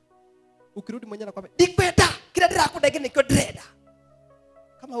anararua. Ukirudi mwenyewe anakuambia, "Dikwenda, kila dira kudege niko dreda."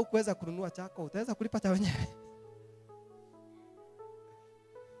 Kama hukuweza kununua chako, utaweza kulipa cha wenyewe.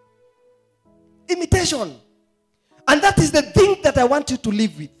 Imitation. And that is the thing that I want you to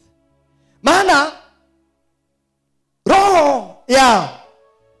live with. Maana roho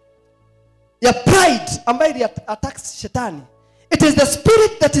ya pride ambayo attacks shetani. It is the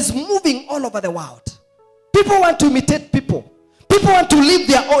spirit that is moving all over the world. People want to imitate people. People want to live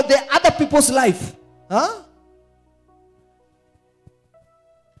their other people's life.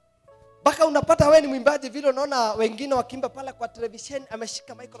 Baka unapata wewe ni mwimbaji vile unaona wengine wakiimba pala kwa television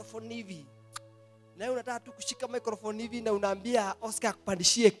ameshika microphone hivi. Na wewe unataka tu kushika microphone hivi na unaambia Oscar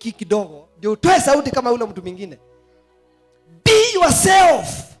akupandishie kick kidogo ndio utoe sauti kama yule mtu mwingine. Be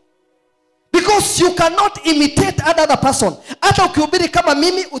yourself. Because you cannot imitate another person. Hata ukihubiri kama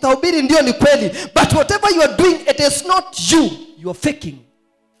mimi utahubiri ndio ni kweli, but whatever you are doing it is not you. You are faking.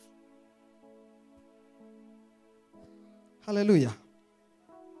 Hallelujah.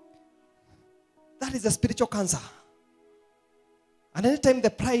 That is a spiritual cancer. And anytime the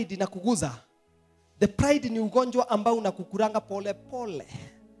pride inakuguza, the pride ni ugonjwa ambao unakukuranga pole pole.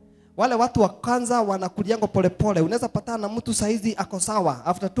 Wale watu wa kwanza wanakuliango pole pole. Unaweza patana na mtu saizi ako sawa.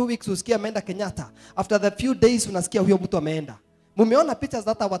 After 2 weeks usikia ameenda Kenyatta. After the few days unasikia huyo mtu ameenda. Mumeona picha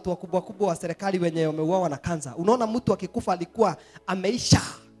za hata watu wakubwa kubwa wa serikali wenye wameuawa na kansa. Unaona mtu akikufa alikuwa ameisha.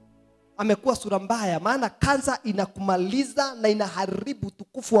 Amekuwa sura mbaya, maana kansa inakumaliza na inaharibu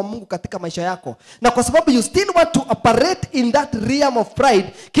tukufu wa Mungu katika maisha yako. Na kwa sababu you still want to operate in that realm of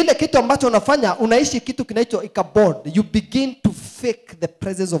pride, kile kitu ambacho unafanya unaishi kitu kinaitwa ikabod. You begin to fake the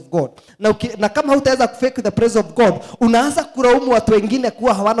presence of God. Na kama hutaweza kufake the presence of God, unaanza kulaumu watu wengine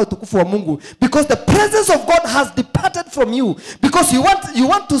kuwa hawana utukufu wa Mungu, because the presence of God has departed from you, because you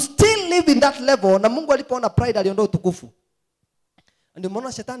want to still live in that level. Na Mungu alipoona pride aliondoa utukufu. Ndio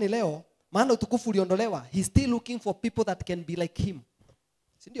maana shetani leo, maana utukufu uliondolewa, he still looking for people that can be like him.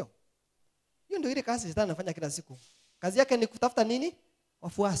 Si ndio? Hiyo ndio ile kazi shetani anafanya kila siku. Kazi yake ni kutafuta nini?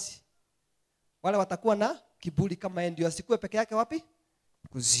 Wafuasi. Wale watakuwa na kiburi kama yeye, ndio asikue peke yake wapi?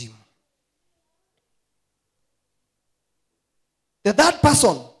 Kuzimu. The third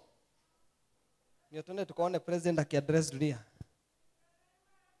person. Ndio tuende tukaone president akiaddress dunia.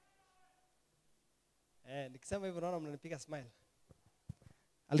 Nikisema hivyo naona mnanipiga smile.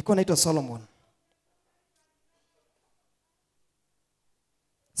 Alikuwa anaitwa Solomon.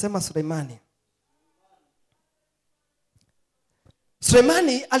 Sema Suleimani.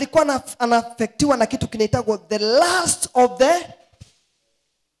 Suleimani alikuwa anafektiwa na kitu kinaitwa the lust of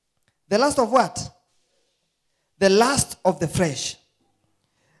what? The lust of the flesh.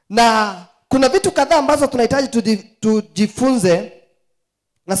 Na kuna vitu kadhaa ambazo tunahitaji tujifunze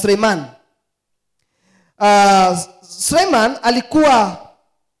na Suleimani. Suleiman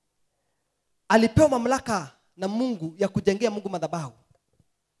alipewa mamlaka na Mungu ya kujengea Mungu madhabahu.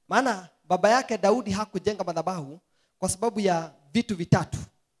 Maana baba yake Daudi hakujenga madhabahu kwa sababu ya vitu vitatu.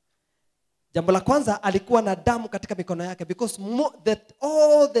 Jambo la kwanza, alikuwa na damu katika mikono yake, because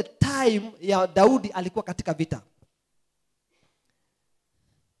all the time ya Daudi alikuwa katika vita.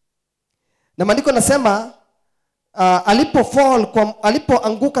 Na maandiko nasema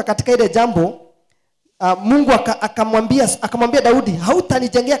alipoanguka katika ile jambo, Mungu akamwambia Daudi,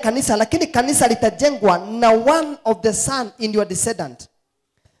 hautanijengea kanisa, lakini kanisa litajengwa na one of the son in your descendant.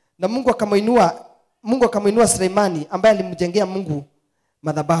 Na Mungu akamuinua Suleimani ambaye alimjengea Mungu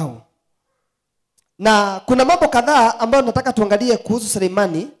madhabahu. Na kuna mambo kadhaa ambayo nataka tuangalie kuhusu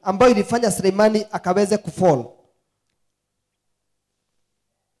Suleimani ambayo ilifanya Suleimani akaweze kufall.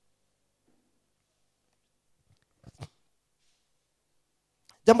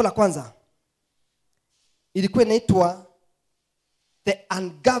 Jambo la kwanza, ilikuwa inaitwa the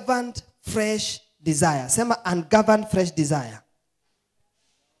ungoverned fresh desire. Sema ungoverned fresh desire.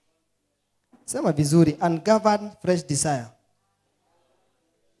 Sema vizuri, ungoverned fresh desire.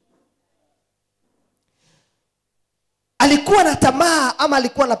 Alikuwa na tamaa ama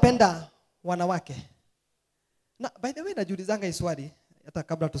alikuwa anapenda wanawake? Na by the way najiulizanga hii swali hata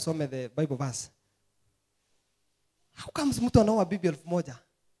kabla tusome the Bible verse. How comes mtu anaoa bibi 1000?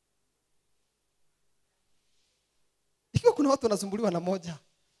 Ikiwa kuna watu wanasumbuliwa na moja.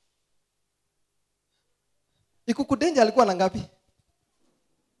 Ikukudenja alikuwa na ngapi?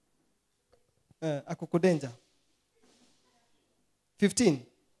 Akukudenja 15.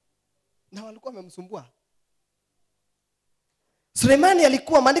 Na walikuwa wamemsumbua. Sulemani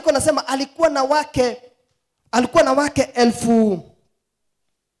alikuwa, maandiko nasema alikuwa na wake 1000.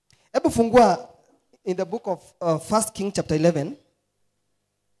 Hebu fungua in the book of 1 King chapter 11.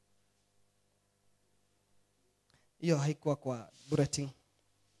 Hiyo haikuwa kwa bulletin.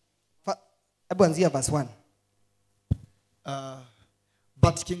 Hebu anzia verse 1.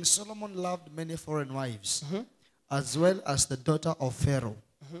 But King Solomon loved many foreign wives, as well as the daughter of Pharaoh,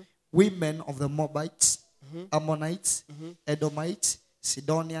 women of the Moabites, Ammonites, Edomites,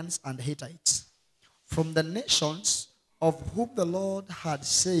 Sidonians, and Hittites, from the nations of whom the Lord had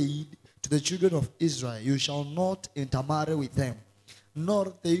said to the children of Israel, you shall not intermarry with them,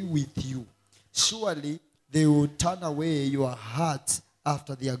 nor they with you. Surely they will turn away your hearts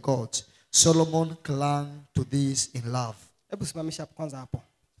after their gods. Solomon clung to this in love. Hebu simamisha kwanza hapo.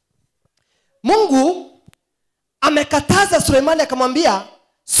 Mungu amekataza Sulemani akamwambia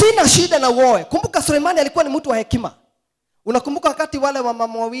sina shida na uoe. Kumbuka Sulemani alikuwa ni mtu wa hekima. Unakumbuka wakati wale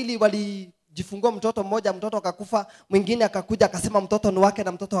wamama wawili walijifungua mtoto mmoja, mtoto akakufa, mwingine akakuja akasema mtoto ni wake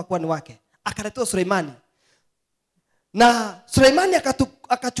na mtoto hakuwa ni wake. Akaletewa Sulemani. Na Sulemani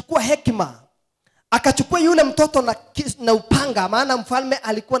akachukua hekima. Akachukua yule mtoto na upanga, maana mfalme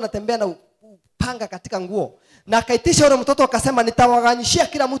alikuwa anatembea na upanga katika nguo. Na akaitisha yule mtoto akasema nitawaganyishia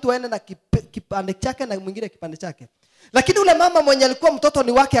kila mtu aende na kipande chake na mwingine kipande chake. Lakini yule mama mwenye alikuwa mtoto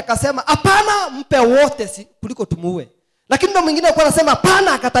ni wake akasema hapana, mpe wote kuliko tumuue. Lakini yule mwingine alikuwa anasema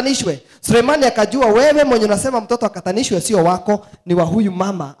hapana, akatanishwe. Sulemani akajua wewe mwenye unasema mtoto akatanishwe sio wako, ni wa huyu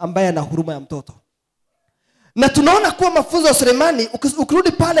mama ambaye ana huruma ya mtoto. Na tunaona kuwa mafunzo ya Sulemani,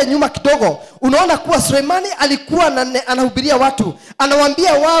 ukirudi pale nyuma kidogo, unaona kuwa Sulemani alikuwa anahubiria watu,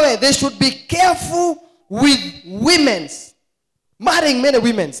 anawaambia wawe they should be careful with women's, marrying many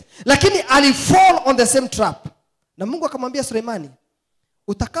women's. Lakini alifall on the same trap. Na Mungu akamwambia Sulemani,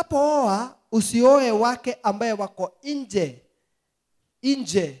 utakapooa usioe wake ambaye wako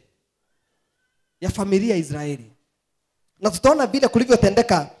nje ya familia ya Israeli. Na tutaona vile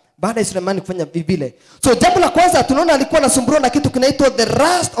kulivyotendeka baada ya Sulemani kufanya vile. So jambo la kwanza tunaona alikuwa anasumbuliwa na kitu kinaitwa the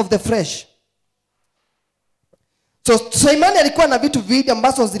lust of the flesh. So Sulemani alikuwa na vitu viwili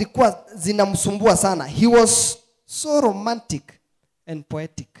ambazo zilikuwa zinamsumbua sana. He was so romantic and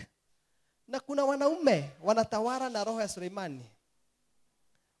poetic. Na kuna wanaume wanatawala na roho ya Sulemani.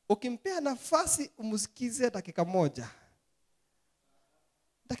 Ukimpea nafasi umsikize dakika moja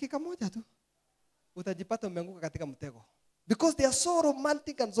tu, utajipata umeanguka katika mtego. Because they are so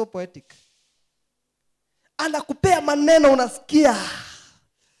romantic and so poetic. Anakupea maneno unasikia,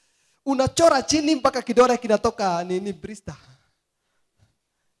 unachora chini mpaka kidole kinatoka nini brista.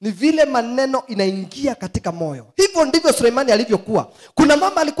 Ni vile maneno inaingia katika moyo. Hivyo ndivyo Sulemani alivyokuwa. Kuna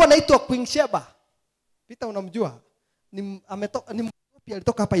mama alikuwa anaitwa Queen Sheba. Peter unamjua? Ni Ethiopia,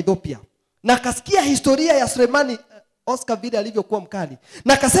 alitoka hapa Ethiopia. Na akasikia historia ya Sulemani, Oscar vile alivyokuwa mkali.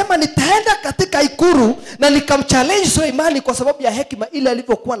 Na akasema nitaenda katika ikulu na nikamchallenge Sulemani kwa sababu ya hekima ile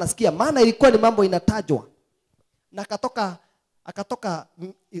alivyokuwa nasikia. Maana ilikuwa ni mambo inatajwa. Na akatoka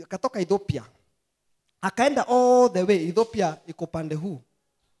Ethiopia. Akaenda all the way. Ethiopia iko pande huu.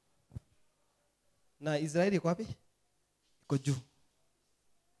 Na Israeli iko wapi? Iko juu.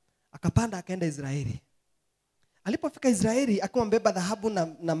 Akapanda akaenda Israeli. Alipofika Israeli akawa mbeba dhahabu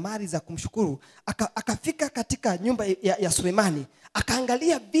na mali za kumshukuru. Akafika katika nyumba ya Sulemani.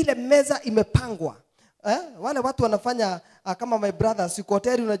 Akaangalia vile meza imepangwa. Wale watu wanafanya kama my brothers yuko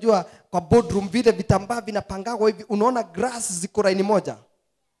hoteli, unajua kwa boardroom vile vitambaa vinapangwa hivi, unaona grass ziko line moja.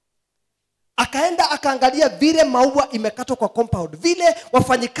 Akaenda akaangalia vile maua imekatwa kwa compound, vile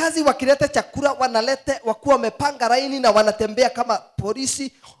wafanyikazi wakileta chakula wanalete wakuwa wamepanga laini na wanatembea kama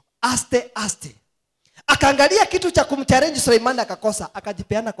polisi aste. Akaangalia kitu cha kumchallenge Sulemani akakosa,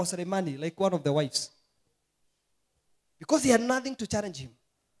 akajipeana kwa Sulemani like one of the wives. Because he had nothing to challenge him.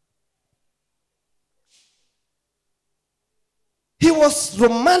 He was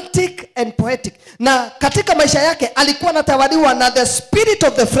romantic and poetic. Na katika maisha yake alikuwa anatawaliwa na the spirit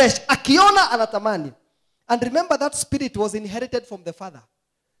of the flesh. Akiona anatamani. And remember that spirit was inherited from the father.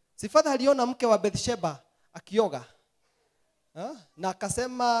 Si father aliona mke wa Bathsheba akioga. Na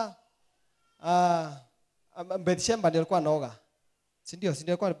akasema Bathsheba ndiye alikuwa anaoga. Si ndio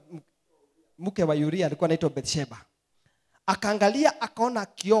alikuwa mke wa Uria alikuwa anaitwa Bathsheba. Akaangalia akaona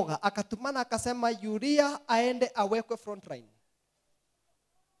akioga, akatumana akasema Uria aende awekwe front line.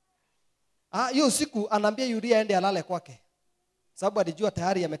 Hiyo siku anaambia Uria aende alale kwake. Sababu alijua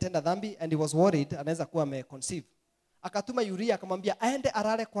tayari ametenda dhambi and he was worried anaweza kuwa ameconceive. akatuma Uria akamwambia aende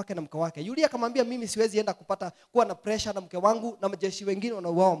arare kwake na mke wake. Uria akamwambia mimi siwezi enda kuwa na pressure na mke wangu na majeshi wengine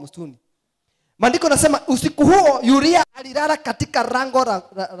wanauawa msituni. Maandiko nasema usiku huo Uria alilala katika rango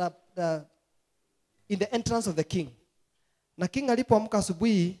in the entrance of the king. Na king alipoamka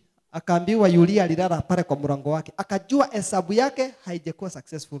asubuhi akaambiwa Uria alilala pale kwa mlango wake. Akajua hesabu yake haijakuwa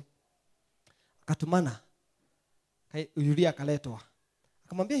successful. Akatumana. Uria akaletwa.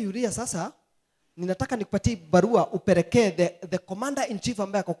 Akamwambia Uria, sasa ninataka nikupatie barua upelekee the commander in chief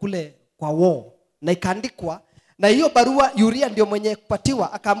ambaye ako kule kwa war. Na ikaandikwa, na hiyo barua Uria ndio mwenye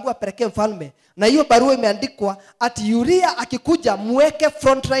kupatiwa, akaambiwa pelekee mfalme. Na hiyo barua imeandikwa ati Uria akikuja muweke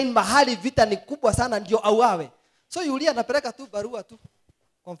front line mahali vita ni kubwa sana ndio auawe. So Uria anapeleka tu barua tu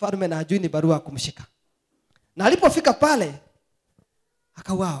kwa mfalme na hajui ni barua kumshika. Na alipofika pale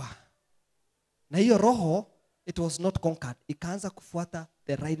akauawa. Na hiyo roho, it was not conquered. Ikaanza kufuata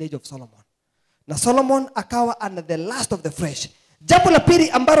the lineage of Solomon. Na Solomon akawa under the last of the flesh. Jambo la pili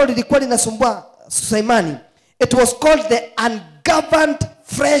ambalo lilikuwa linasumbua Suleimani, it was called the ungoverned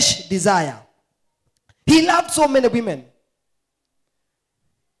fresh desire. He loved so many women.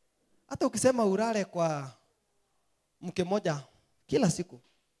 Hata ukisema urare kwa mke moja kila siku,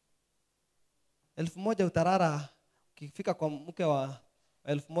 1,000 utarara, ukifika kwa mke wa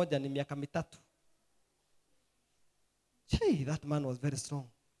 1,000 ni miaka 3. Hey, that man was very strong.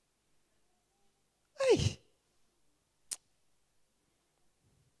 Hey.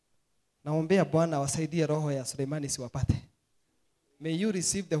 Naombea Bwana wasaidie roho ya Suleimani siwapate. May you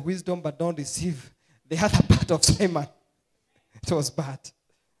receive the wisdom but don't receive the other part of Suleiman. It was bad.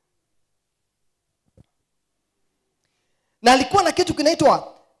 Na alikuwa na kitu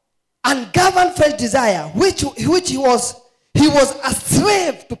kinaitwa ungoverned fresh desire, which he was a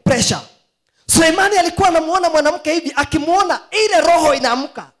slave to pressure. Suleimani alikuwa anamuona mwanamke hivi, akimuona ile roho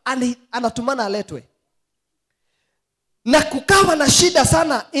inaamka, anatumana aletwe. Na kukawa na shida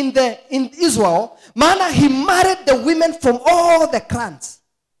sana in Israel, maana he married the women from all the clans.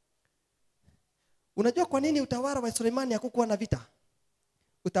 Unajua kwa nini utawala wa Suleimani hakukuwa na vita?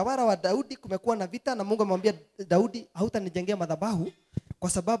 Utawala wa Daudi kumekuwa na vita, na Mungu amemwambia Daudi, hautanijengea madhabahu kwa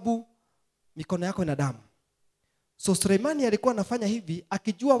sababu mikono yako ina damu. So Suleimani alikuwa anafanya hivi,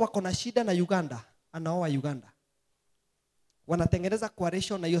 akijua wako na shida na Uganda, anaoa Uganda. Wanatengeneza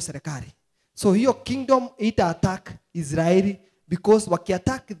coalition na hiyo serikali. So hiyo kingdom ita attack Israeli, because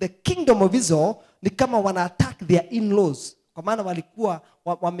wakiattack the kingdom of Israel ni kama wana attack their in-laws, kwa maana walikuwa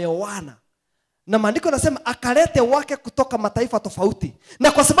wameoana. Na maandiko yanasema akalete wake kutoka mataifa tofauti.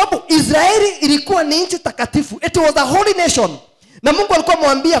 Na kwa sababu Israeli ilikuwa ni nchi takatifu, it was a holy nation. Na Mungu alikuwa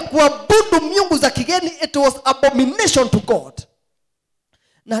amemwambia kuabudu miungu za kigeni, it was abomination to God.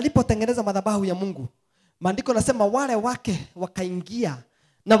 Na alipotengeneza madhabahu ya Mungu, maandiko yanasema wale wake wakaingia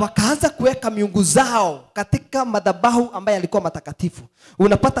na wakaanza kuweka miungu zao katika madhabahu ambaye alikuwa matakatifu.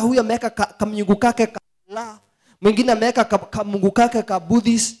 Unapata huyu ameweka kamungu kake ka, mwingine ameweka kamungu kake ka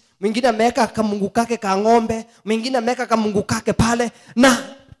Buddhist, mwingine ameweka kamungu kake ka ng'ombe, mwingine ameweka kamungu kake pale,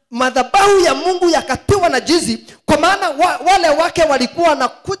 na madhabahu ya Mungu yakatiwa na jizi, kwa maana wale wake walikuwa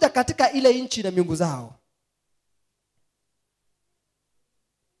wanakuja katika ile nchi na miungu zao.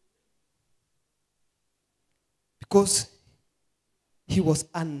 Because he was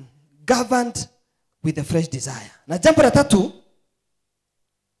ungoverned with a fresh desire. Na jambo la tatu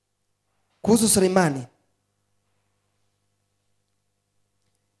kuhusu Suleimani,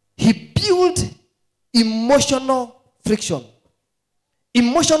 he built emotional friction.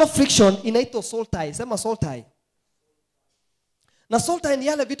 Emotional friction inaitwa soul tie. Sema soul tie. Na soul tie ni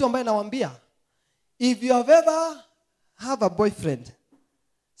yale vitu ambayo nawaambia, if you have ever have a boyfriend,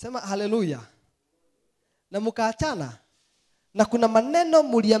 sema hallelujah, na mkaachana na kuna maneno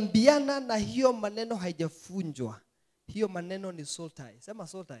muliambiana na hiyo maneno haijafunjwa, hiyo maneno ni soul tie. Sema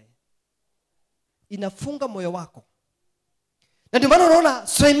soul tie. Inafunga moyo wako. Na ndio maana unaona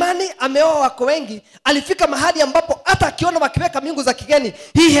Suleimani ameoa wako wengi, alifika mahali ambapo hata akiona wakiweka miungu za kigeni,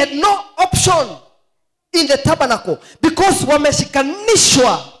 he had no option in the tabernacle, because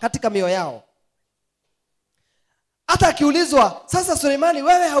wameshikanishwa katika mioyo yao. Hata akiulizwa, sasa Suleimani,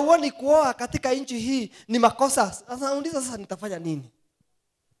 wewe hauoni kuoa katika nchi hii ni makosa? Sasa anauliza, sasa nitafanya nini?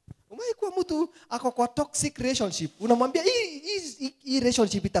 Umeikuwa mtu ako kwa toxic relationship, unamwambia hii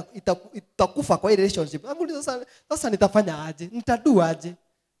relationship itakufa kwa hii relationship. Anauliza, sasa nitafanya aje? Nitadua aje?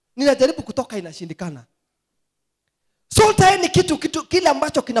 Ninajaribu kutoka inashindikana. Soul tie ni kitu kile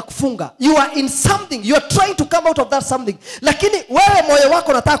ambacho kinakufunga. You are in something, you are trying to come out of that something, lakini wewe moyo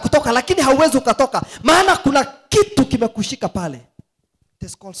wako unataka kutoka, lakini hauwezi ukatoka, maana kuna kitu kimekushika pale. It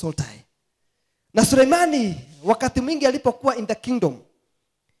is called soul tie. Na Suleimani wakati mwingi alipokuwa in the kingdom,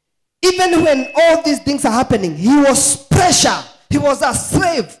 Even when all these things are happening, he was pressure. He was a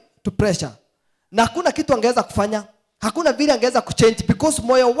slave to pressure. Na hakuna kitu angeweza kufanya. Hakuna vile angeweza kuchange because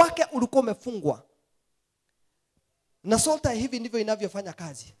moyo wake ulikuwa umefungwa. Na solta hivi ndivyo inavyofanya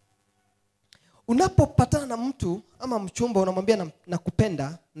kazi. Unapopatana na mtu ama mchumba unamwambia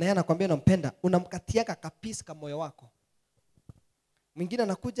nakupenda na yeye anakuambia nampenda, unamkatiaka kapisi ka moyo wako. Mwingine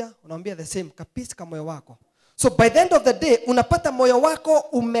anakuja unamwambia the same kapisi ka moyo wako. So by the end of the day unapata moyo wako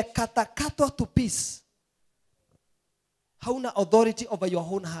umekatakatwa to piece. Hauna authority over your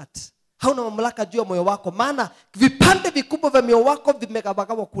own heart. Hauna mamlaka juu ya moyo wako, maana vipande vikubwa vya moyo wako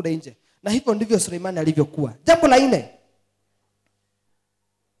vimegawanywa kule nje. Na hivyo ndivyo Suleimani alivyokuwa. Jambo la 4.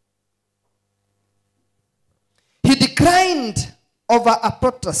 He declined over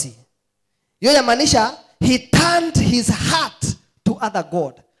apostasy. Hiyo yamaanisha he turned his heart to other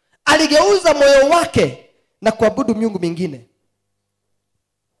god. Aligeuza moyo wake na kuabudu miungu mingine.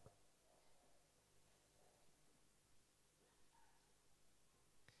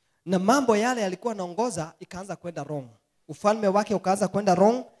 Na mambo yale yalikuwa naongoza ikaanza kwenda wrong. Ufalme wake ukaanza kwenda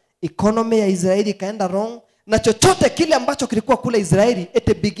wrong, economy ya Israeli ikaenda wrong, na chochote kile ambacho kilikuwa kule Israeli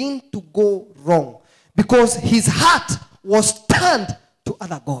it begin to go wrong because his heart was turned to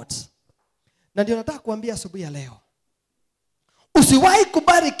other gods. Na ndio nataka kuambia asubuhi ya leo, usiwahi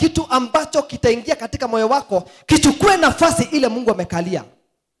kubali kitu ambacho kitaingia katika moyo wako kichukue nafasi ile Mungu amekalia.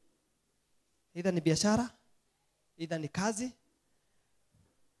 Either ni biashara, either ni kazi,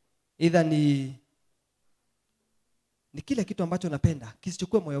 either ni kile kitu ambacho unapenda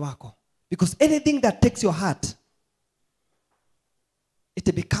kisichukue moyo wako, because anything that takes your heart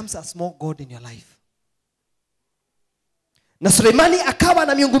it becomes a small god in your life. Na Suleimani akawa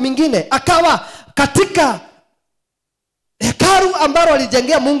na miungu mingine, akawa katika hekalu ambalo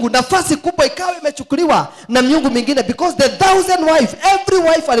alijengea Mungu, nafasi kubwa ikawa imechukuliwa na miungu mingine because the 1000 wife, every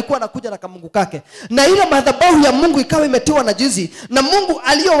wife alikuwa anakuja na kamungu kake, na ile madhabahu ya Mungu ikawa imetiwa na jizi, na Mungu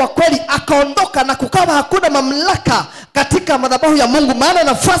aliyo wa kweli akaondoka na kukawa hakuna mamlaka katika madhabahu ya Mungu, maana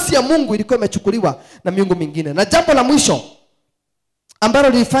nafasi ya Mungu ilikuwa imechukuliwa na miungu mingine. Na jambo la mwisho ambalo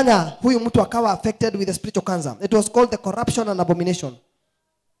lilifanya huyu mtu akawa affected with the spiritual cancer, it was called the corruption and abomination.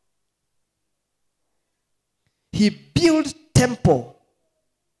 He built temple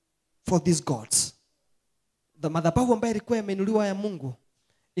for these gods. The madhabahu ambayo ilikuwa imeinuliwa ya Mungu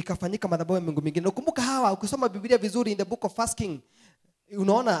ikafanyika madhabahu ya Mungu mingine. Ukumbuka hawa, ukisoma Biblia vizuri in the book of First King,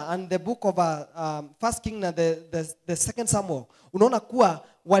 unaona, and the book of First King na the Second Samuel, unaona kuwa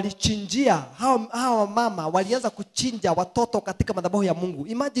walichinjia hawa mama walianza kuchinja watoto katika madhabahu ya Mungu.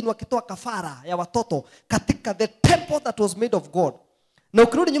 Imagine wakitoa kafara ya watoto katika the temple that was made of God. Na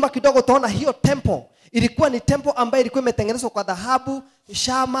ukirudi nyuma kidogo utaona hiyo temple ilikuwa ni temple ambayo ilikuwa imetengenezwa kwa dhahabu,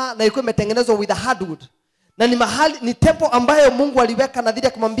 shama, na ilikuwa imetengenezwa with a hardwood. Na ni temple ambayo Mungu aliweka nadhiri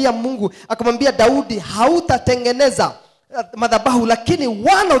akamwambia Daudi, hautatengeneza madhabahu, lakini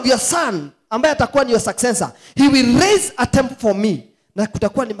one of your son ambaye atakuwa ni your successor, he will raise a temple for me. Na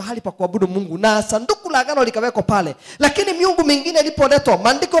kutakuwa ni mahali pa kuabudu Mungu, na sanduku la agano likawekwa pale. Lakini miungu mingine ilipoletwa,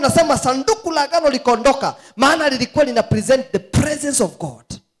 maandiko yanasema sanduku la agano likaondoka, maana lilikuwa lina present the presence of God.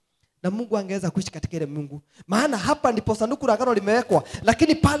 Na Mungu angeweza kuishi katika ile Mungu. Maana hapa ndipo sanduku la agano limewekwa,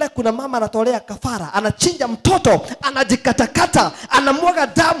 lakini pale kuna mama anatolea kafara, anachinja mtoto, anajikatakata, anamwaga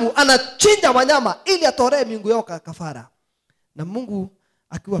damu, anachinja wanyama ili atolee miungu yao kafara. Na Mungu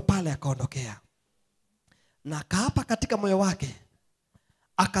akiwa pale akaondokea. Na akaapa katika moyo wake,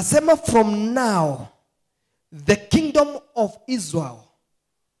 akasema, from now the kingdom of Israel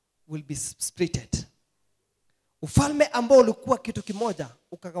will be splitted. Ufalme ambao ulikuwa kitu kimoja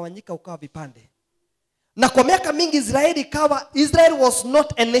ukagawanyika ukawa vipande. Na kwa miaka mingi Israel was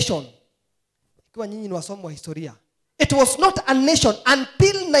not a nation. Ikiwa nyinyi ni wasomi wa historia, it was not a nation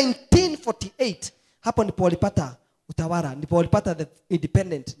until 1948. Hapo ndipo walipata utawala, ndipo walipata the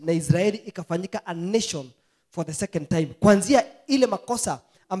independent, na Israeli ikafanyika a nation for the second time, kuanzia ile makosa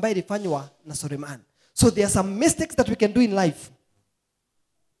ambayo ilifanywa na Suleimani. So there are some mistakes that we can do in life.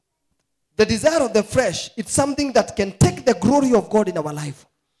 The desire of the flesh, it's something that can take the glory of God in our life.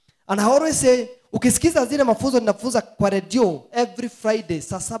 And I always say, ukisikiza zile mafunzo ninafunza kwa radio every Friday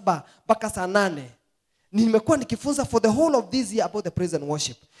saa 7 mpaka saa 8, nimekuwa nikifunza for the whole of this year about the praise and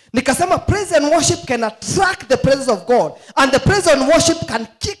worship. Nikasema praise and worship can attract the presence of God, and the praise and worship can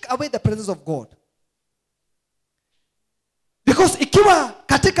kick away the presence of God. Because ikiwa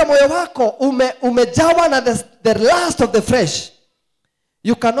katika moyo wako umejawa na the lust of the flesh,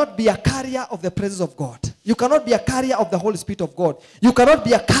 you cannot be a carrier of the presence of God. You cannot be a carrier of the Holy Spirit of God. You cannot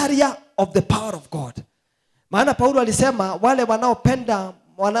be a carrier of the power of God. Maana Paulo alisema wale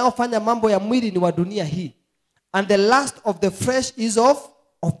wanaofanya mambo ya mwili ni wa dunia hii. And the lust of the flesh is of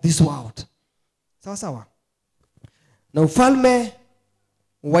of this world. Sawa sawa. Na ufalme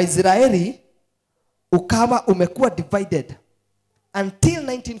wa Israeli ukawa umekuwa divided until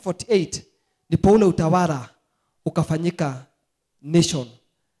 1948, ndipo ule utawala ukafanyika nation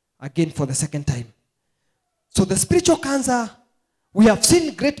again for the second time. So the spiritual cancer, we have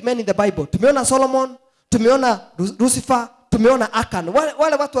seen great men in the Bible. Tumeona Solomon, tumeona Lucifer, tumeona Akan.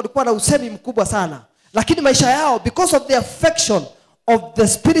 Wale watu walikuwa na usemi mkubwa sana, lakini maisha yao, because of the affection of the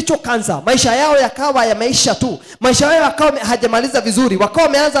spiritual cancer, maisha yao yakawa yameisha tu. Maisha yao yakawa hajamaliza vizuri. Wakawa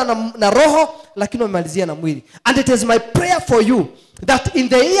wameanza na roho, lakini wamemalizia na mwili. And it is my prayer for you that in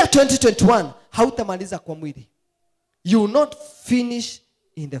the year 2021 hautamaliza kwa mwili. You will not finish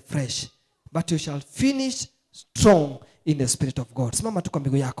in the flesh, but you shall finish strong in the spirit of God. Simama tu kwa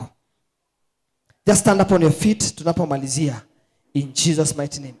miguu yako. Just stand up on your feet tunapomalizia, in Jesus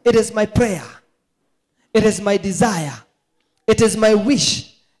mighty name. It is my prayer, it is my desire, it is my wish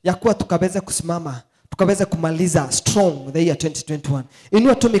ya kuwa tukaweze kusimama, tukaweze kumaliza strong the year 2021.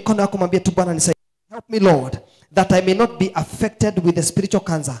 Inua tu mikono yako, mwambie tu Bwana nisaidie. Help me Lord that I may not be affected with the spiritual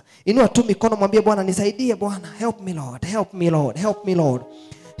cancer. Inua tu mikono, mwambie Bwana nisaidie Bwana. Help me Lord, help me Lord, help me Lord.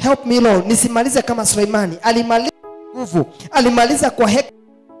 Help me Lord. Nisimalize kama Suleimani. Alimaliza nguvu, alimaliza kwa hekima,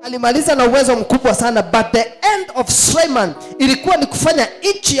 alimaliza na uwezo mkubwa sana, but the end of Suleiman ilikuwa ni kufanya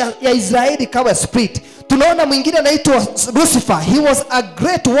nchi ya Israeli kawa split. Tunaona mwingine anaitwa Lucifer. He was a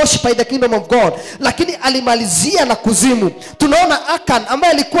great worshiper in the kingdom of God, lakini alimalizia na kuzimu. Tunaona Akan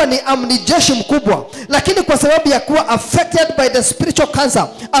ambaye alikuwa ni amni jeshi mkubwa, lakini kwa sababu ya kuwa affected by the spiritual cancer,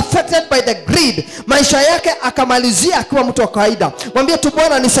 affected by the greed, maisha yake akamalizia akiwa mtu wa kawaida. Mwambie tu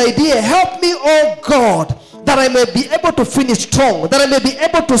Bwana nisaidie. Help me oh God that I may be able to finish strong, that I may be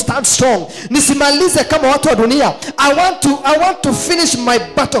able to stand strong. Nisimalize kama watu wa dunia. I want to finish my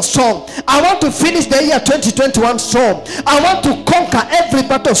battle strong. I want to finish the year 2021 strong. I want to conquer every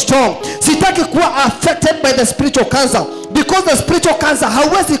battle strong. Sitaki kuwa affected by the spiritual cancer, because the spiritual cancer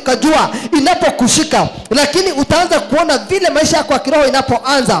hauwezi kujua inapokushika, lakini utaanza kuona vile maisha yako ya kiroho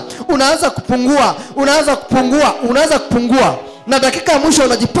inapoanza, unaanza kupungua, na dakika ya mwisho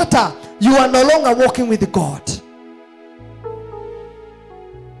unajipata you are no longer walking with God.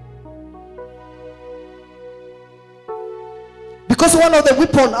 Because one of the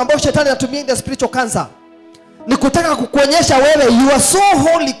weapons ambao shetani anatumia in the spiritual cancer ni kutaka kukuonyesha wewe you are so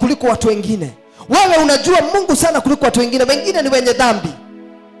holy kuliko watu wengine. Wewe unajua Mungu sana kuliko watu wengine. Wengine ni wenye dhambi.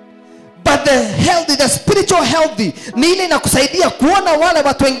 But the spiritual healthy ni ile inakusaidia kuona wale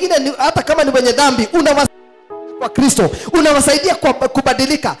watu wengine hata kama ni wenye dhambi, kwa Kristo, unawasaidia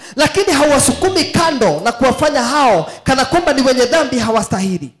kubadilika, lakini hawasukumi kando na kuwafanya hao kana kwamba ni wenye dhambi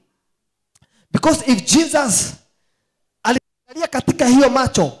hawastahili. Because if Jesus aliangalia katika hiyo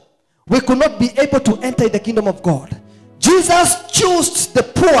macho, we could not be able to enter the kingdom of God. Jesus chose the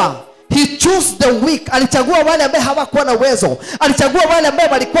poor, he chose the weak. Alichagua wale ambao hawakuwa na uwezo, alichagua wale ambao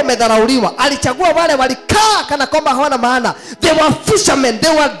walikuwa wamedharauliwa, alichagua wale walikaa kana kwamba hawana maana. They were fishermen, they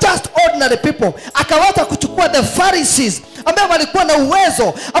were just ordinary people. Akawacha kuchukua the Pharisees ambao walikuwa na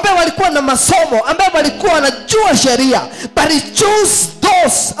uwezo, ambao walikuwa na masomo, ambao walikuwa wanajua sheria, but he chose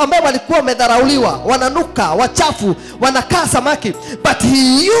those ambao walikuwa wamedharauliwa, wananuka, wachafu, wanakaa samaki, but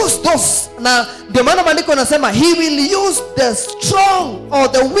he used those. Na ndio maana maandiko yanasema he will use the strong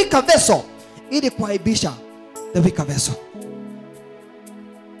or the weaker vessel ili kuaibisha the weaker vessel.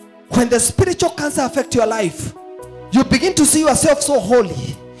 When the spiritual cancer affects your life, you begin to see yourself so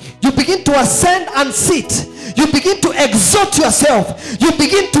holy. You begin to ascend and sit. You begin to exalt yourself. You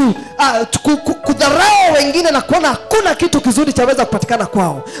begin to kudharau wengine na kuona hakuna kitu kizuri chaweza kupatikana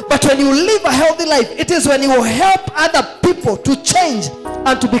kwao. But when you live a healthy life, it is when you help other people to change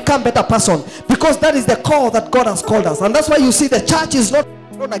and to become better person. Because that is the call that God has called us. And that's why you see the church is not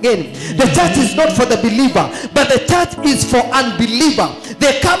born again. The church is not for the believer, but the church is for unbeliever.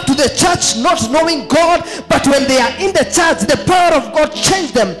 They come to the church not knowing God, but when they are in the church, the power of God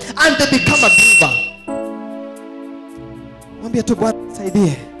changes them and they become a believer. Mwambie tu Bwana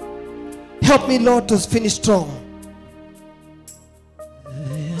nisaidie. Help me Lord to finish strong,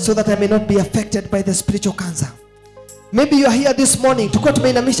 so that I may not be affected by the spiritual cancer. Maybe you are here this morning. Tukua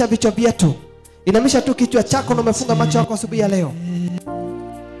tumeinamisha vichwa vyetu. Inamisha tu kichwa chako na umefunga macho yako asubuhi ya leo.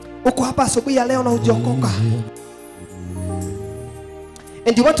 Uko hapa asubuhi ya leo na hujaokoka,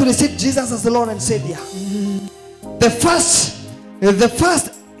 and you want to receive Jesus as the Lord and Savior. The first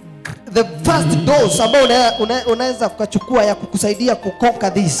dose ambao unaweza kuchukua ya kukusaidia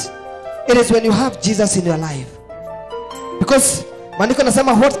kuconquer this, it is when you have Jesus in your life. Because maandiko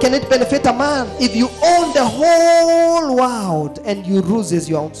nasema, what can it benefit a man if you own the whole world and you lose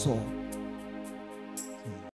your own soul?